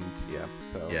audience, and yeah.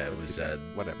 So Yeah, it that's was too bad.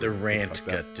 Whatever. the rant Fuck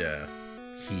that. got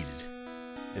heated.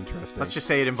 Interesting. Let's just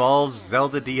say it involves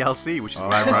Zelda DLC, which is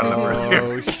why I brought it up earlier.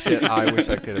 Oh shit! I wish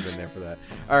I could have been there for that.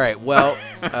 All right. Well,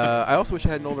 I also wish I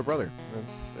had an older brother.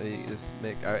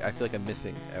 I feel like I'm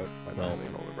missing out by not having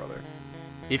an older brother.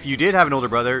 If you did have an older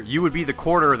brother, you would be the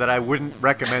quarter that I wouldn't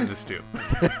recommend this to.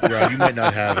 Rob, you might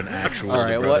not have an actual All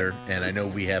older right, brother, and I know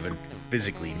we haven't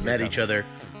physically met each other,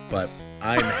 but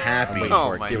I'm happy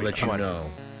Oh, to my let you God. know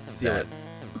Seal that it.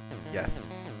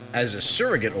 Yes. as a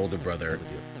surrogate older brother, Seal the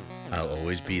deal. I'll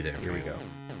always be there for Here we you. go.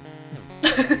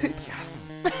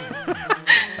 Yes.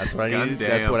 That's what I needed. Goddamn.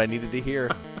 That's what I needed to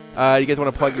hear. You guys want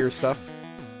to plug your stuff?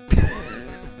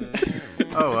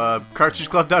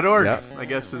 cartridgeclub.org, Yeah. I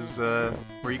guess, is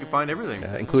where you can find everything.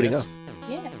 Including Yes. us.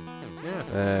 Yeah.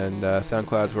 And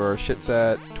SoundCloud's where our shit's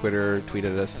at. Twitter, tweet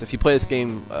at us. If you play this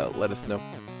game, let us know.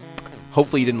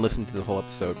 Hopefully you didn't listen to the whole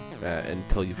episode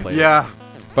until you played it.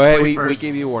 But hey, we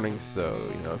gave you warnings, so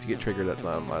if you get triggered, that's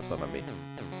not on me.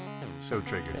 So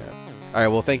triggered. Yeah. All right,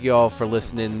 well, thank you all for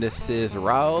listening. This is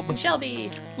Rob.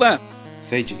 Shelby. Lem.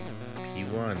 Seiji.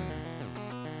 P1.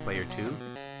 Player 2.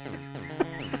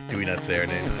 Do we not say our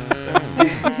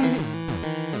names?